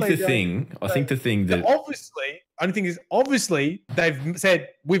 I think the thing that obviously they've said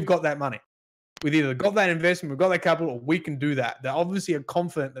we've got that money. We've either got that investment, we've got that capital, or we can do that. They obviously are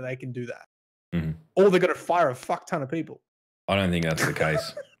confident that they can do that. Mm-hmm. Or they're going to fire a fuck ton of people. I don't think that's the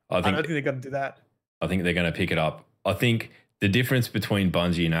case. I don't think they're going to do that. I think they're going to pick it up. I think the difference between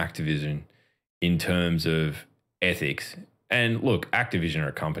Bungie and Activision in terms of ethics, and look, Activision are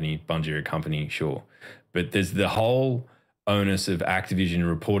a company, Bungie are a company, sure. But there's the whole onus of Activision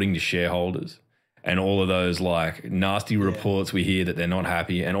reporting to shareholders and all of those like nasty reports we hear that they're not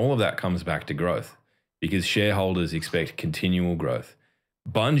happy. And all of that comes back to growth because shareholders expect continual growth.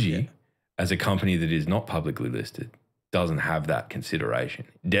 Bungie, as a company that is not publicly listed, doesn't have that consideration.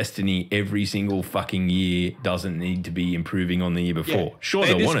 Destiny every single fucking year doesn't need to be improving on the year before. Yeah. Sure,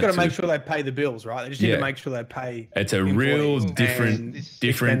 they want just got to make sure they pay the bills, right? They just need to make sure they pay. It's a real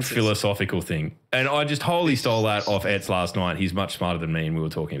different philosophical thing. And I just wholly stole that off Etz last night. He's much smarter than me and we were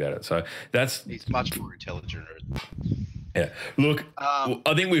talking about it. So he's much more intelligent. Yeah. Look,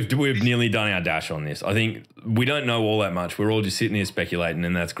 I think we've nearly done our dash on this. I think we don't know all that much. We're all just sitting here speculating,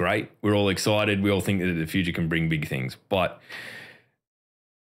 and that's great. We're all excited. We all think that the future can bring big things. But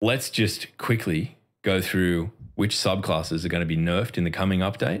let's just quickly go through which subclasses are going to be nerfed in the coming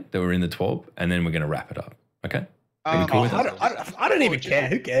update that were in the 12, and then we're going to wrap it up. Okay? I don't even care.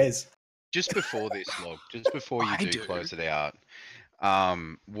 Who cares? Just before this, Log, just before you do close it out,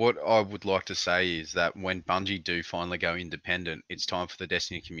 what I would like to say is that when Bungie do finally go independent, it's time for the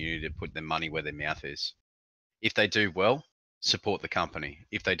Destiny community to put their money where their mouth is. If they do well, support the company.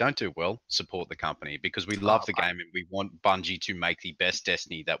 If they don't do well, support the company because we love the game and we want Bungie to make the best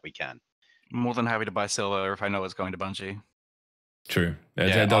Destiny that we can. I'm more than happy to buy silver if I know it's going to Bungie. True.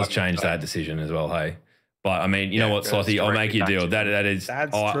 That does change that decision as well, hey. But I mean, you know what, Slothy, I'll make you a deal. That's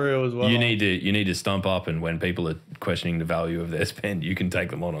true as well. You need to stump up, and when people are questioning the value of their spend, you can take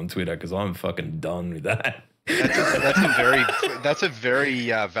them on Twitter because I'm fucking done with that. That's a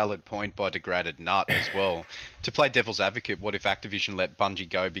very valid point by Degraded Nut as well. To play devil's advocate, what if Activision let Bungie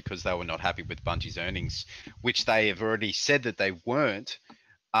go because they were not happy with Bungie's earnings, which they have already said that they weren't?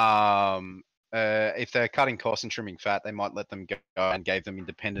 If they're cutting costs and trimming fat, they might let them go and gave them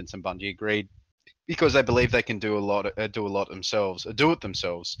independence, and Bungie agreed because they believe they can do it themselves,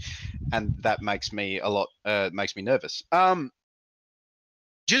 and that makes me nervous.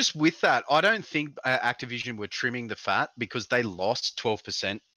 Just with that, I don't think Activision were trimming the fat because they lost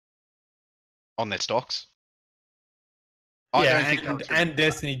 12% on their stocks. And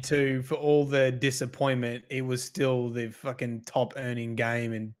Destiny 2, for all the disappointment, it was still the fucking top earning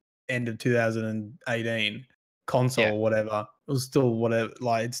game in end of 2018 console or whatever. It was still whatever,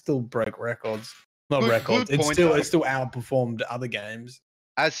 like it still broke records. Not records. It still outperformed other games.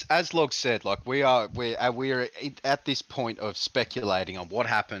 As Log said, like we are at this point of speculating on what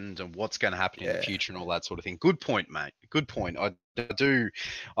happened and what's going to happen in the future and all that sort of thing. Good point, mate. Good point. I do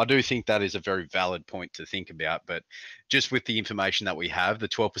think that is a very valid point to think about. But just with the information that we have, the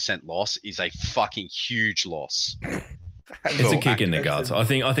 12% loss is a fucking huge loss. It's a kick in the guts. I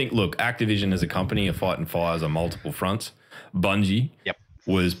think. Look, Activision as a company are fighting fires on multiple fronts. Bungie. Yep.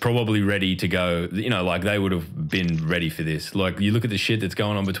 Was probably ready to go, like they would have been ready for this. Like you look at the shit that's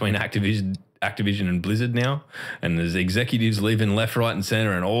going on between Activision and Blizzard now, and there's executives leaving left, right, and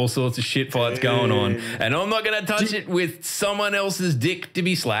center, and all sorts of shit fights going on. And I'm not going to touch it with someone else's dick to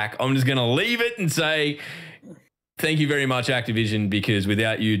be slack. I'm just going to leave it and say, thank you very much, Activision, because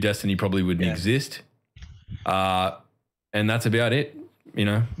without you, Destiny probably wouldn't exist. And that's about it.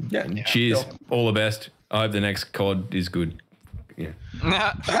 Cheers, all the best. I hope the next COD is good. Yeah.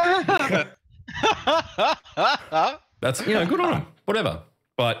 That's good on them. Whatever.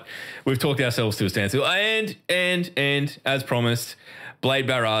 But we've talked ourselves to a standstill. And as promised, Blade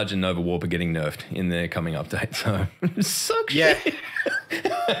Barrage and Nova Warp are getting nerfed in their coming update. So sucks. Yeah.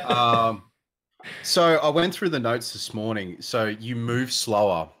 So I went through the notes this morning. So you move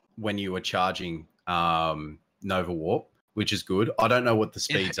slower when you were charging Nova Warp, which is good. I don't know what the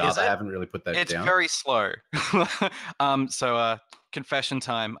speeds are. I haven't really put that down. It's very slow. Confession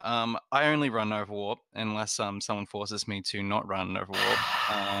time. I only run Overwarp unless someone forces me to not run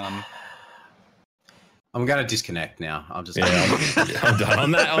Overwarp. I'm going to disconnect now. I'm just. I'm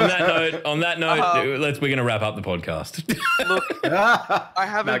done. On that note, we're going to wrap up the podcast. Look, I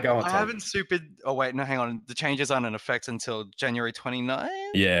haven't supered. Oh wait, no, hang on. The changes aren't in effect until January 29th.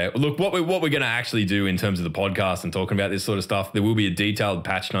 Yeah. Look, what we're going to actually do in terms of the podcast and talking about this sort of stuff, there will be a detailed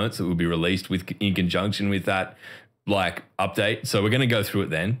patch notes that will be released in conjunction with that update. So we're going to go through it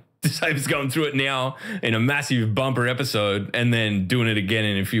then. To save us going through it now in a massive bumper episode and then doing it again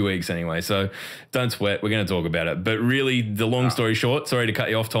in a few weeks anyway. So don't sweat. We're going to talk about it. But really, the long story short, sorry to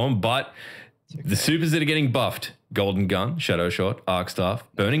cut you off, Tom, but the supers that are getting buffed, Golden Gun, Shadow Shot, Arc Staff,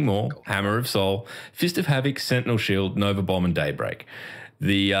 Burning Maul, Hammer of Soul, Fist of Havoc, Sentinel Shield, Nova Bomb, and Daybreak.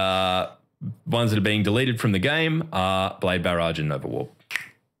 The ones that are being deleted from the game are Blade Barrage and Nova Warp.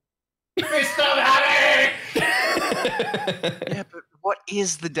 Fist of Havoc! Yeah, but what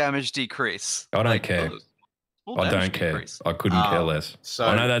is the damage decrease? I don't care. I don't care. Decrease. I couldn't care less. So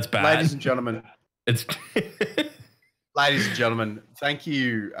I know that's bad. Ladies and gentlemen, thank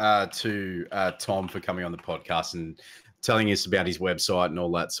you to Tom for coming on the podcast and telling us about his website and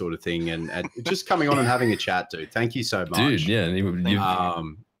all that sort of thing, and just coming on and having a chat, dude. Thank you so much, dude. Yeah,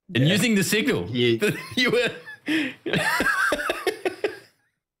 and using the signal. Yeah. You were.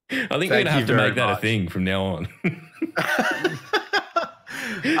 I think we're going to have to make that a thing from now on.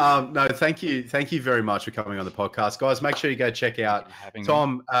 No, thank you. Thank you very much for coming on the podcast. Guys, make sure you go check out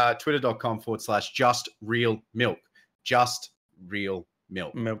Tom, twitter.com/justrealmilk. Just real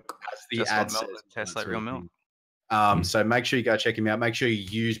milk. That's the ad says. Tastes like real milk. So make sure you go check him out. Make sure you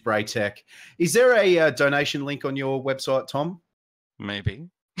use Braytech. Is there a donation link on your website, Tom? Maybe.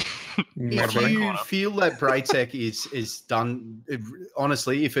 If you feel that Braytech is done,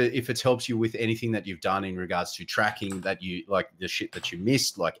 honestly, if it helps you with anything that you've done in regards to tracking that you like the shit that you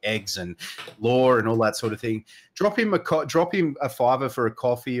missed, like eggs and lore and all that sort of thing, drop him a $5 for a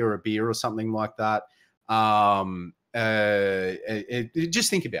coffee or a beer or something like that. Just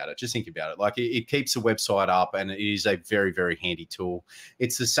think about it. Just think about it. Like it keeps the website up, and it is a very, very handy tool.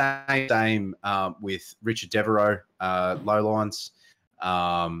 It's the same with Richard Devereaux, Lowlines.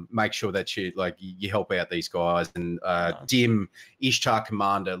 Make sure that you help out these guys, and Dim, Ishtar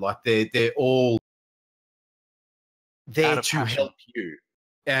Commander, like they're all there to help you,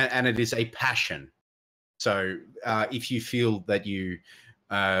 and it is a passion. So if you feel that you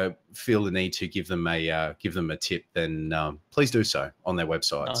feel the need to give them a tip, then please do so on their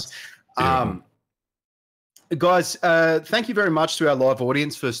websites. Guys, thank you very much to our live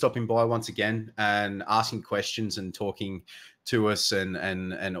audience for stopping by once again and asking questions and talking to us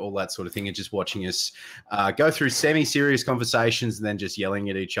and all that sort of thing, and just watching us go through semi-serious conversations and then just yelling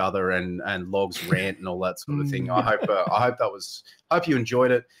at each other and Logs rant and all that sort of thing. I hope you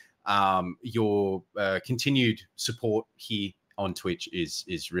enjoyed it. Your continued support here on Twitch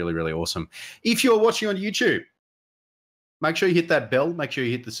is really, really awesome. If you're watching on YouTube, make sure you hit that bell. Make sure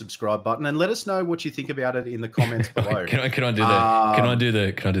you hit the subscribe button, and let us know what you think about it in the comments below. Can I do that? Can I do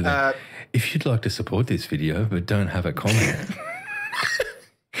that? If you'd like to support this video but don't have a comment,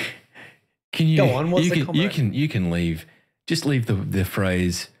 can you go on? What's the comment? You can leave. Just leave the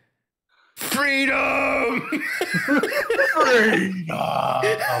phrase freedom. Freedom.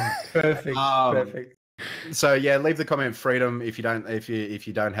 Perfect. So yeah, leave the comment freedom if you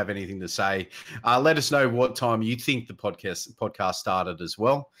don't have anything to say. Let us know what time you think the podcast started as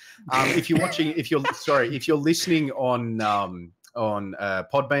well. If you're listening on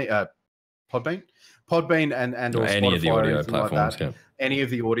Podbean and or any Spotify of the audio platforms, like any of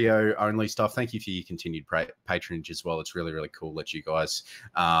the audio only stuff, thank you for your continued patronage as well. It's really, really cool that you guys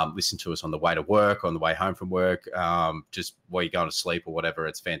listen to us on the way to work, on the way home from work, just while you're going to sleep or whatever.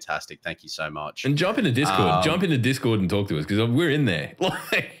 It's fantastic. Thank you so much. And jump into Discord and talk to us, because we're in there.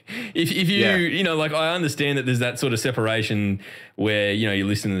 Like if you like, I understand that there's that sort of separation where you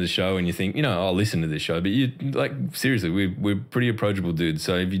listen to the show and you think I'll listen to this show, but you like seriously, we're pretty approachable dudes.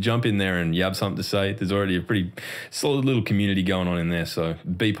 So if you jump in there and you have something to say, there's already a pretty solid little community going on in there. So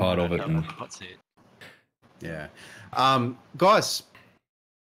be part of it. And that's it. Yeah. Guys,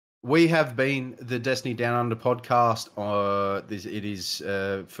 we have been the Destiny Down Under podcast. It is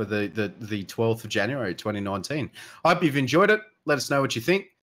for the 12th of January 2019. I hope you've enjoyed it. Let us know what you think.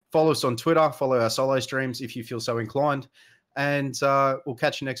 Follow us on Twitter. Follow our solo streams if you feel so inclined. And we'll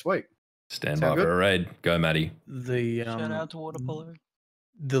catch you next week. Stand by for a raid. Go, Maddie. Shout out to Water Polo.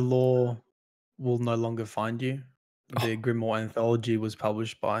 The law will no longer find you. The Grimoire anthology was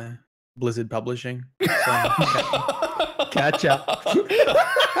published by Blizzard Publishing. So, Catch up. Yeah.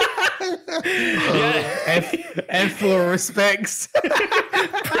 F for respects.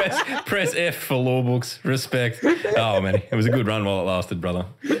 Press F for law books. Respect. Oh, man. It was a good run while it lasted, brother.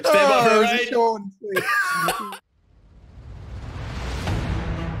 Stand by for a raid.